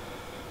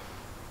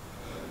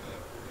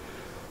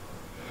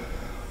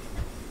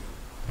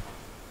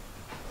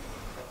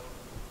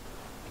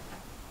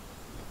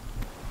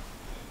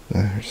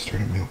 I just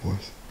heard a male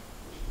voice.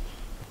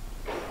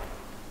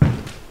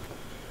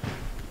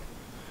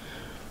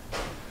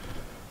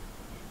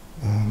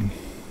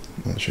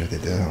 Not sure if they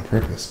did that on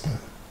purpose, but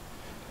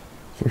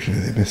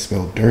Fortunately, they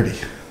misspelled dirty.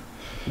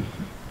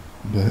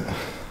 But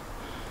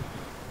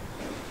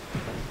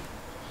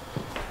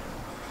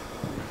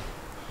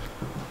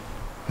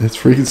it's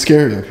freaking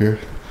scary up here.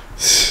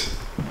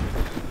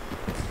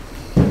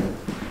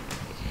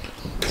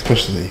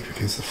 Especially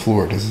because the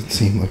floor doesn't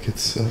seem like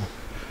it's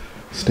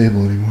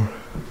stable anymore.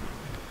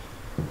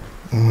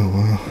 Oh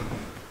wow.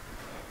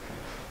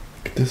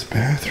 Look at this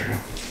bathroom.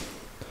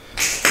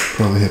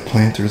 Probably have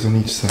planters on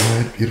each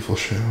side. Beautiful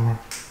shower.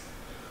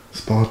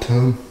 Spa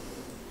tub.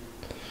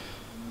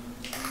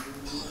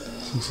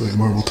 This looks like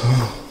marble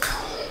tile.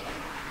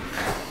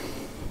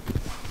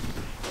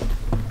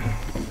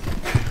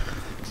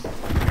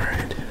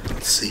 Alright,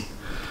 let's see.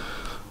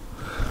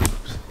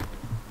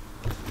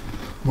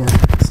 More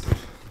stuff.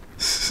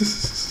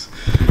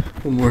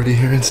 More to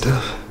hear and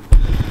stuff.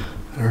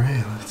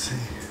 Alright, let's see.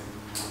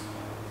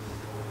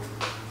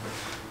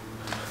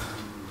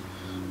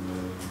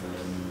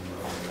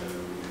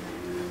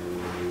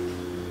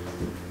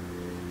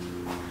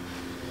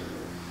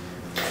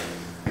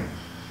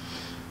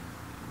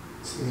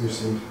 So there's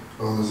some,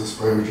 oh, there's a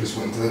spider just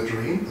went into that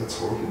drain. That's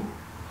horrible.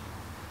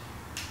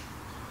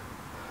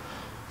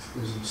 So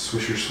there's some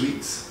Swisher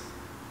Sweets.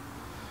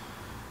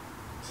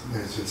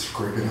 Somebody's been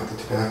scraping out the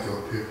tobacco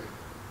up here.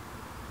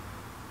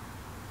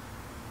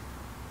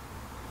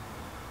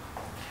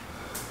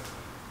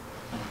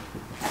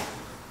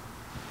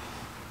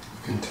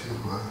 Looking to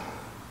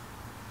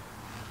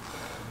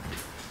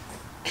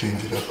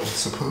change it up, I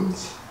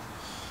suppose.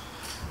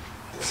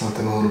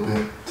 Something a little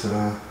bit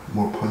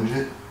more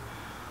pungent,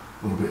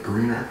 a little bit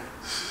greener.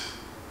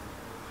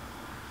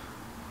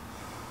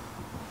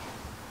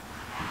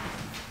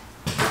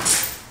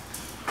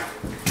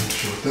 Not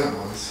sure what that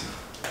was.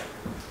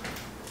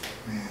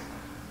 Man.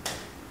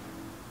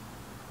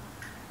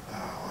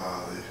 Oh wow,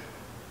 the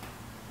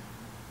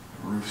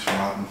roof's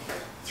rotten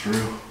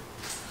through.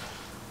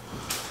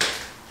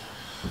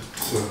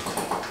 So,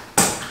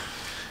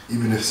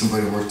 even if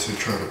somebody were to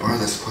try to buy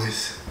this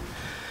place,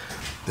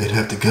 they'd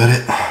have to gut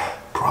it,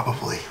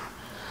 probably,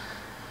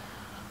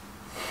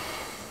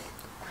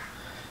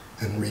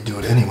 and redo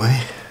it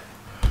anyway,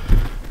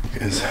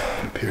 because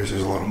it appears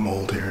there's a lot of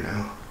mold here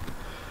now,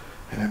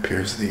 and it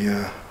appears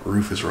the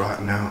roof is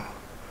rotten out.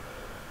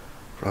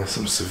 Probably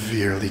some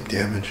severe leak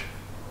damage.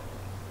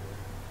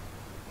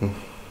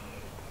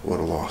 What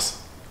a loss.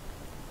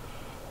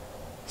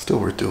 Still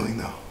worth doing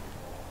though.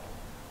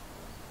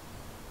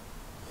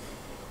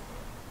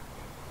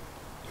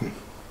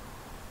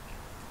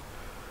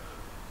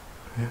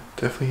 Yeah,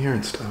 definitely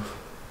hearing stuff.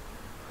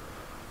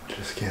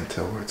 Just can't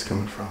tell where it's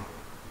coming from.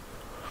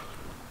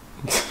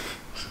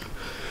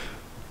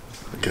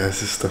 Guys,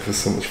 this stuff is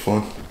so much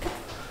fun.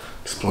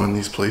 Exploring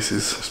these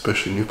places,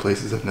 especially new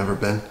places I've never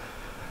been.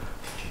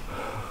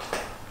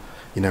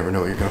 You never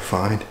know what you're gonna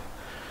find. You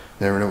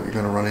never know what you're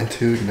gonna run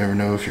into. You never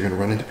know if you're gonna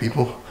run into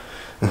people.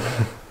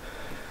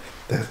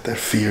 that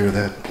fear,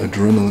 that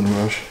adrenaline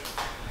rush,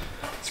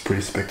 it's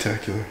pretty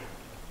spectacular.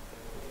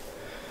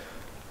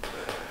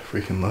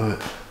 Freaking love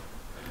it.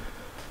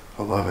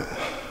 I love it.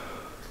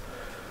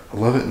 I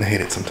love it and hate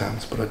it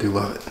sometimes, but I do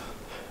love it.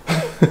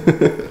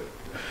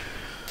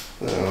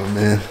 Oh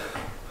man.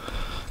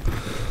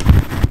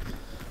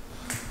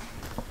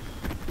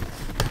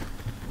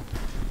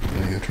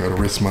 I'm gonna try to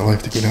risk my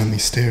life to get down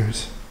these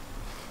stairs.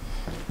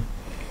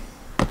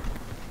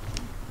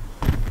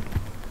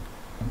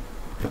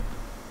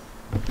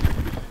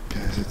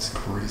 Guys, it's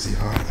crazy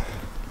hot.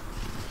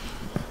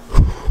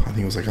 I think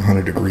it was like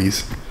 100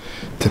 degrees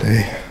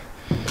today.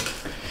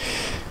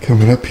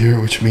 Coming up here,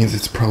 which means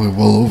it's probably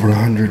well over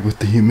 100 with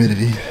the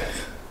humidity.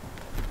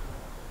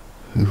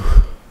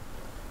 Oof.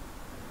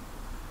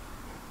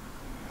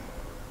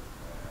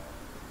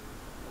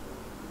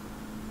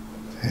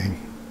 Dang.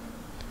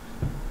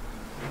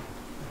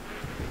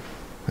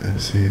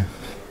 Let's see.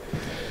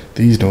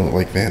 These don't look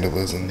like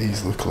vandalism.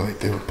 These look like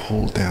they were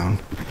pulled down.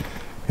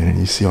 And then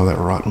you see all that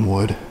rotten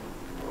wood.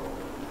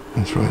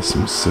 That's probably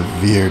some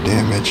severe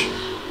damage.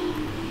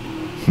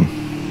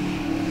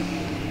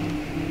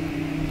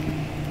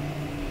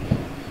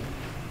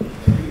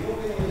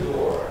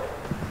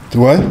 Do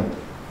what?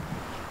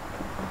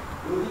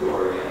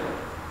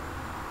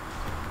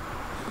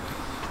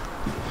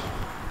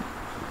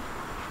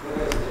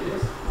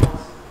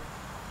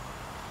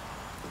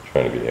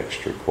 Trying to be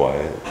extra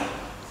quiet.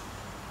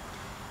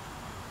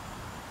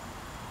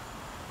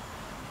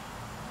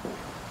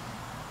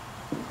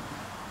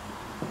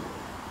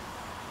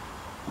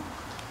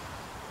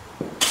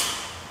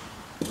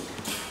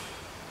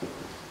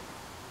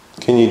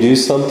 Can you do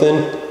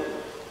something?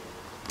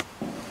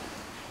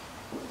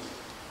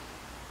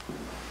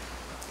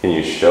 Can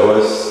you show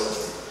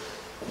us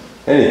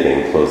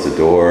anything? Close the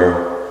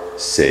door,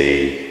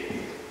 say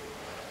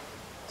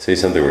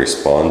something,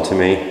 respond to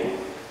me.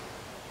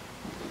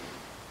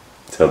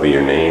 Tell me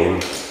your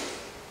name.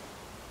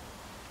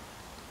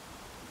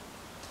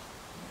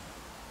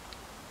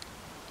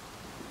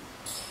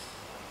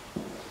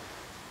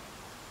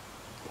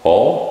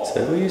 Paul? Is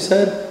that what you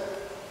said?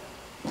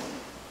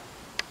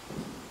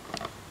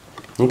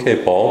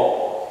 Okay,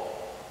 Paul.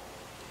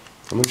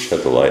 I'm gonna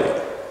shut the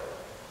light.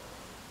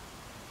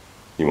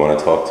 You wanna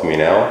talk to me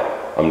now?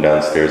 I'm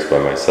downstairs by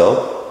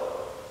myself.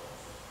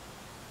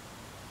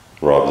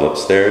 Rob's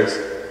upstairs.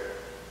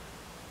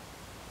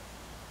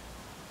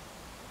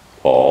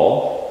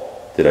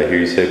 Paul? Did I hear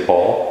you say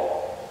Paul?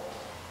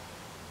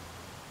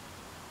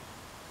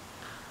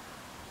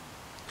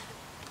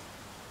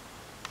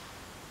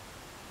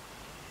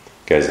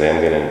 Guys, I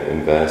am gonna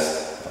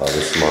invest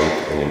this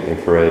month in an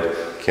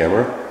infrared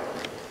camera.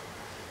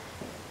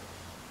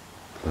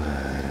 But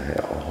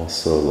I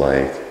also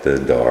like the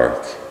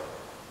dark.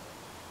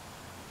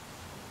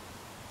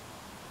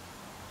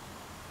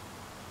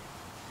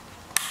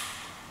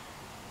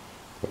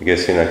 I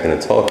guess you're not going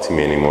to talk to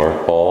me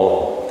anymore,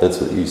 Paul.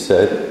 That's what you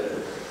said.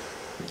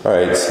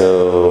 Alright,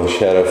 so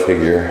shadow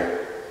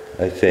figure,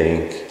 I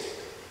think.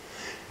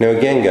 Now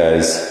again,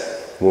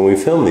 guys, when we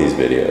film these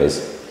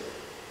videos,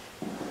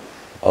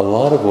 a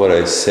lot of what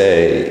I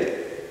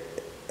say,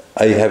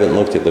 I haven't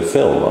looked at the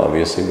film,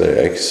 obviously, but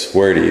I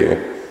swear to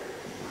you,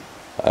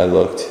 I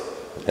looked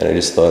and I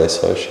just thought I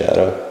saw a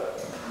shadow.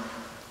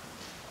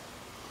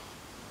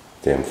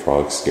 Damn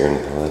frog scaring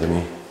the hell out of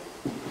me.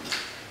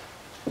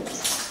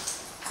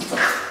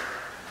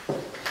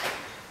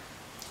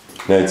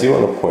 Now I do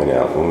want to point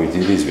out, when we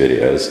do these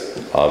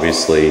videos,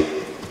 obviously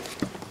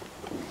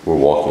we're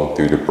walking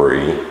through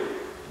debris.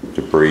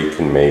 Debris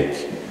can make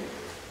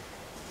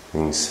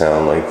things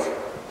sound like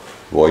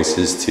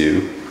voices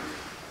too.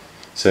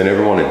 So I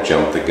never want to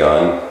jump the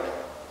gun,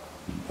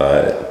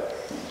 but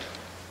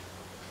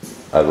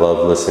I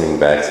love listening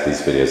back to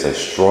these videos. I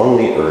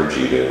strongly urge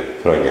you to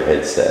put on your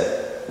headset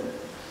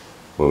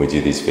when we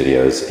do these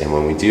videos, and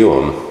when we do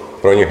them,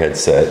 put on your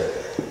headset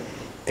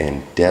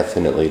and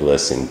definitely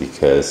listen,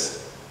 because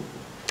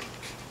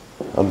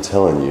I'm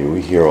telling you,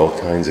 we hear all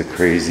kinds of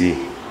crazy.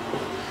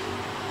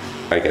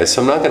 Alright guys,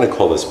 so I'm not going to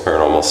call this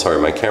paranormal. Sorry,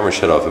 my camera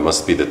shut off. It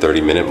must be the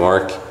 30-minute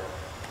mark.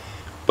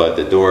 But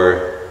the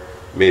door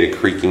made a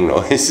creaking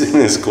noise and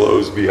is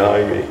closed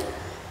behind me.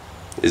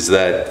 Is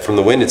that from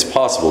the wind? It's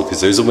possible,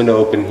 because there's a window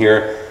open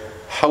here.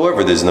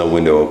 However, there's no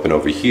window open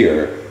over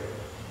here.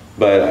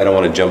 But I don't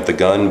want to jump the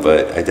gun,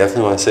 but I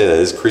definitely want to say that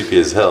it's creepy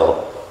as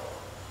hell.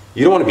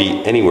 You don't want to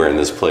be anywhere in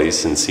this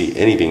place and see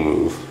anything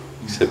move,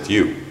 except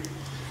you.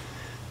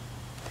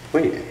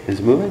 Wait, is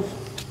it moving?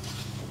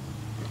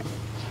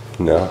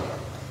 No.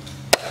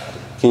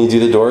 Can you do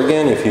the door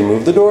again if you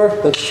move the door?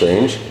 That's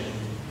strange.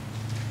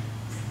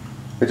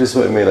 It just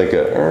made like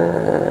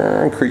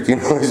a creaking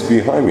noise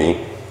behind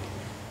me.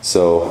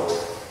 So,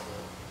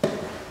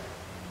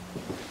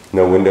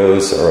 no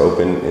windows are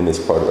open in this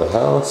part of the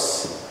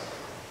house.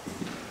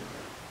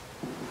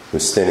 I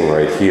was standing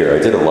right here. I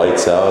did a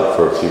lights out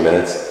for a few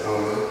minutes,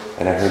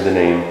 and I heard the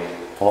name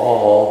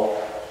Paul.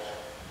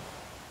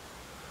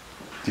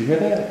 Do you hear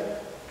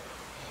that?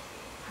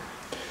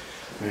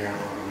 There are a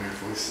lot of weird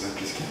voices. I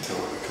just can't tell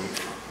where they're coming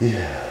from.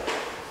 Yeah.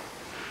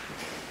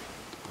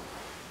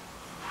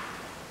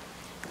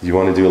 You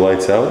want to do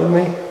lights out with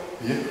me?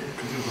 Yeah, we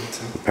can do lights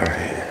out.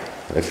 Alright.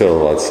 I feel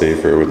a lot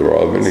safer with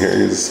Rob in here.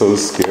 He's so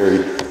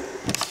scary.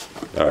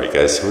 Alright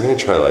guys, so we're going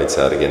to try lights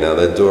out again. Now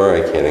that door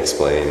I can't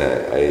explain.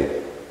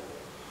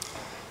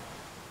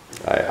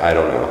 I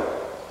don't know.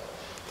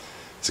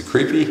 Is it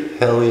creepy?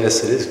 Hell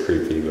yes, it is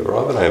creepy. But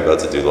Rob and I are about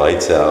to do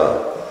lights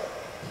out.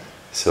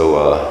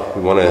 So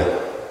we want to...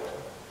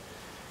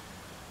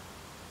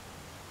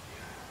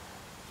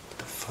 What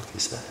the fuck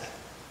is that?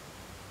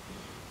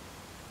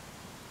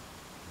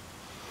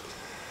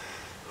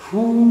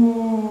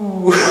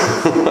 Ooh.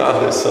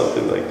 There's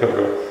something like that.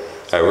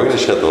 Alright, we're going to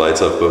shut the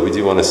lights off, but we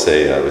do want to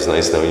say it was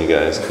nice knowing you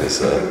guys, because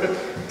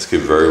this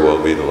could very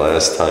well be the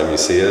last time you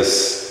see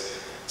us.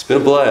 It's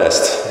been a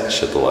blast.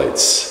 Shut the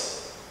lights.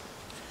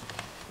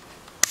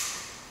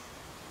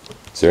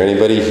 Is there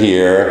anybody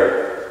here?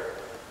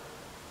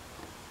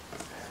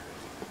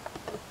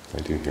 I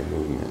do hear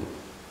movement.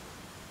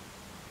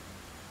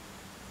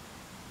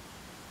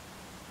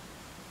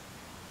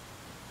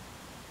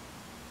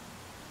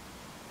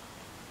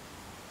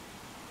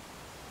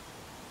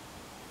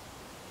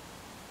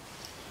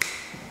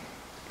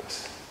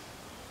 Listen.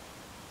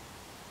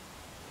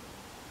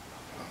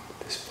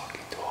 This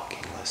fucking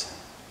talking, listen.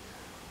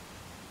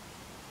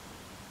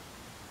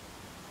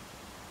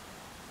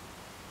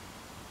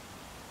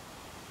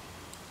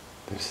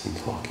 There's some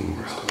talking.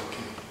 We're talking.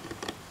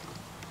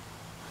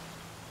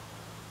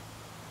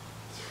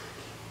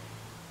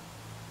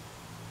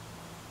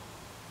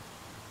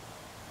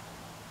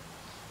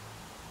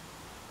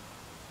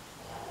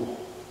 You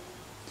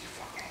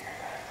fucking hear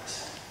that?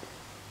 Listen.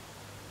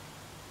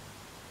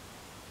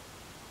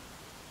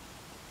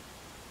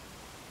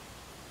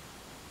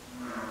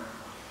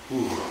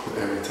 Ooh,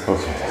 every time.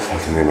 Okay, that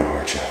fucking made my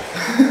heart jump.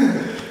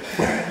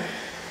 Alright.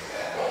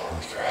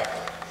 Holy crap.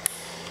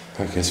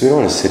 Okay, so we don't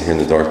want to sit here in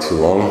the dark too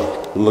long.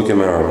 Look at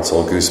my arm, it's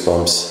all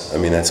goosebumps. I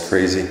mean, that's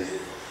crazy.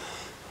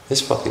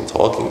 There's fucking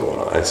talking going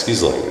on.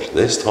 Excuse the language.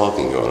 There's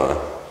talking going on.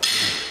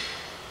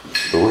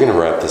 But we're gonna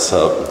wrap this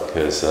up,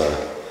 because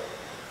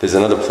there's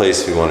another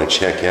place we want to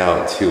check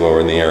out too while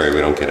we're in the area.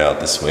 We don't get out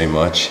this way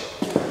much.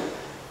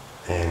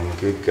 And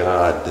Good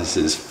God, this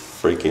is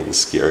freaking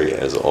scary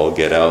as all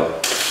get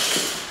out.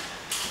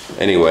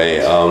 Anyway,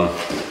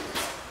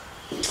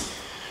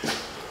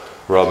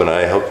 Rob and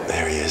I hope,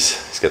 there he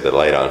is, he's got the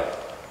light on.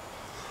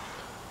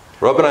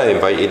 Rob and I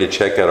invite you to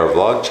check out our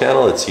vlog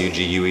channel. It's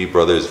UGUE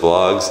Brothers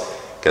Vlogs.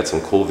 Got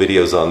some cool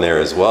videos on there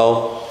as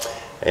well.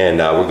 And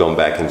we're going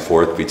back and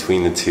forth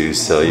between the two,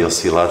 so you'll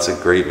see lots of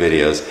great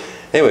videos.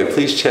 Anyway,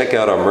 please check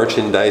out our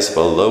merchandise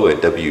below at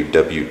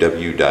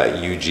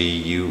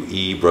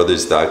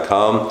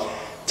www.uguebrothers.com.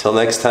 Till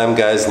next time,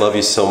 guys, love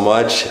you so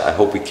much. I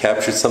hope we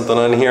captured something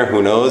on here.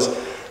 Who knows?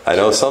 I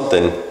know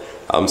something.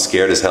 I'm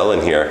scared as hell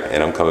in here,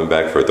 and I'm coming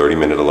back for a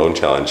 30-minute alone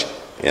challenge.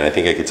 And I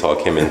think I could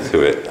talk him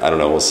into it. I don't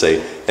know, we'll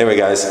see. Anyway,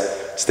 guys,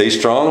 stay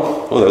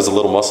strong. Oh, that was a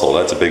little muscle.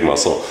 That's a big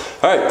muscle.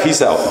 All right,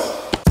 peace out.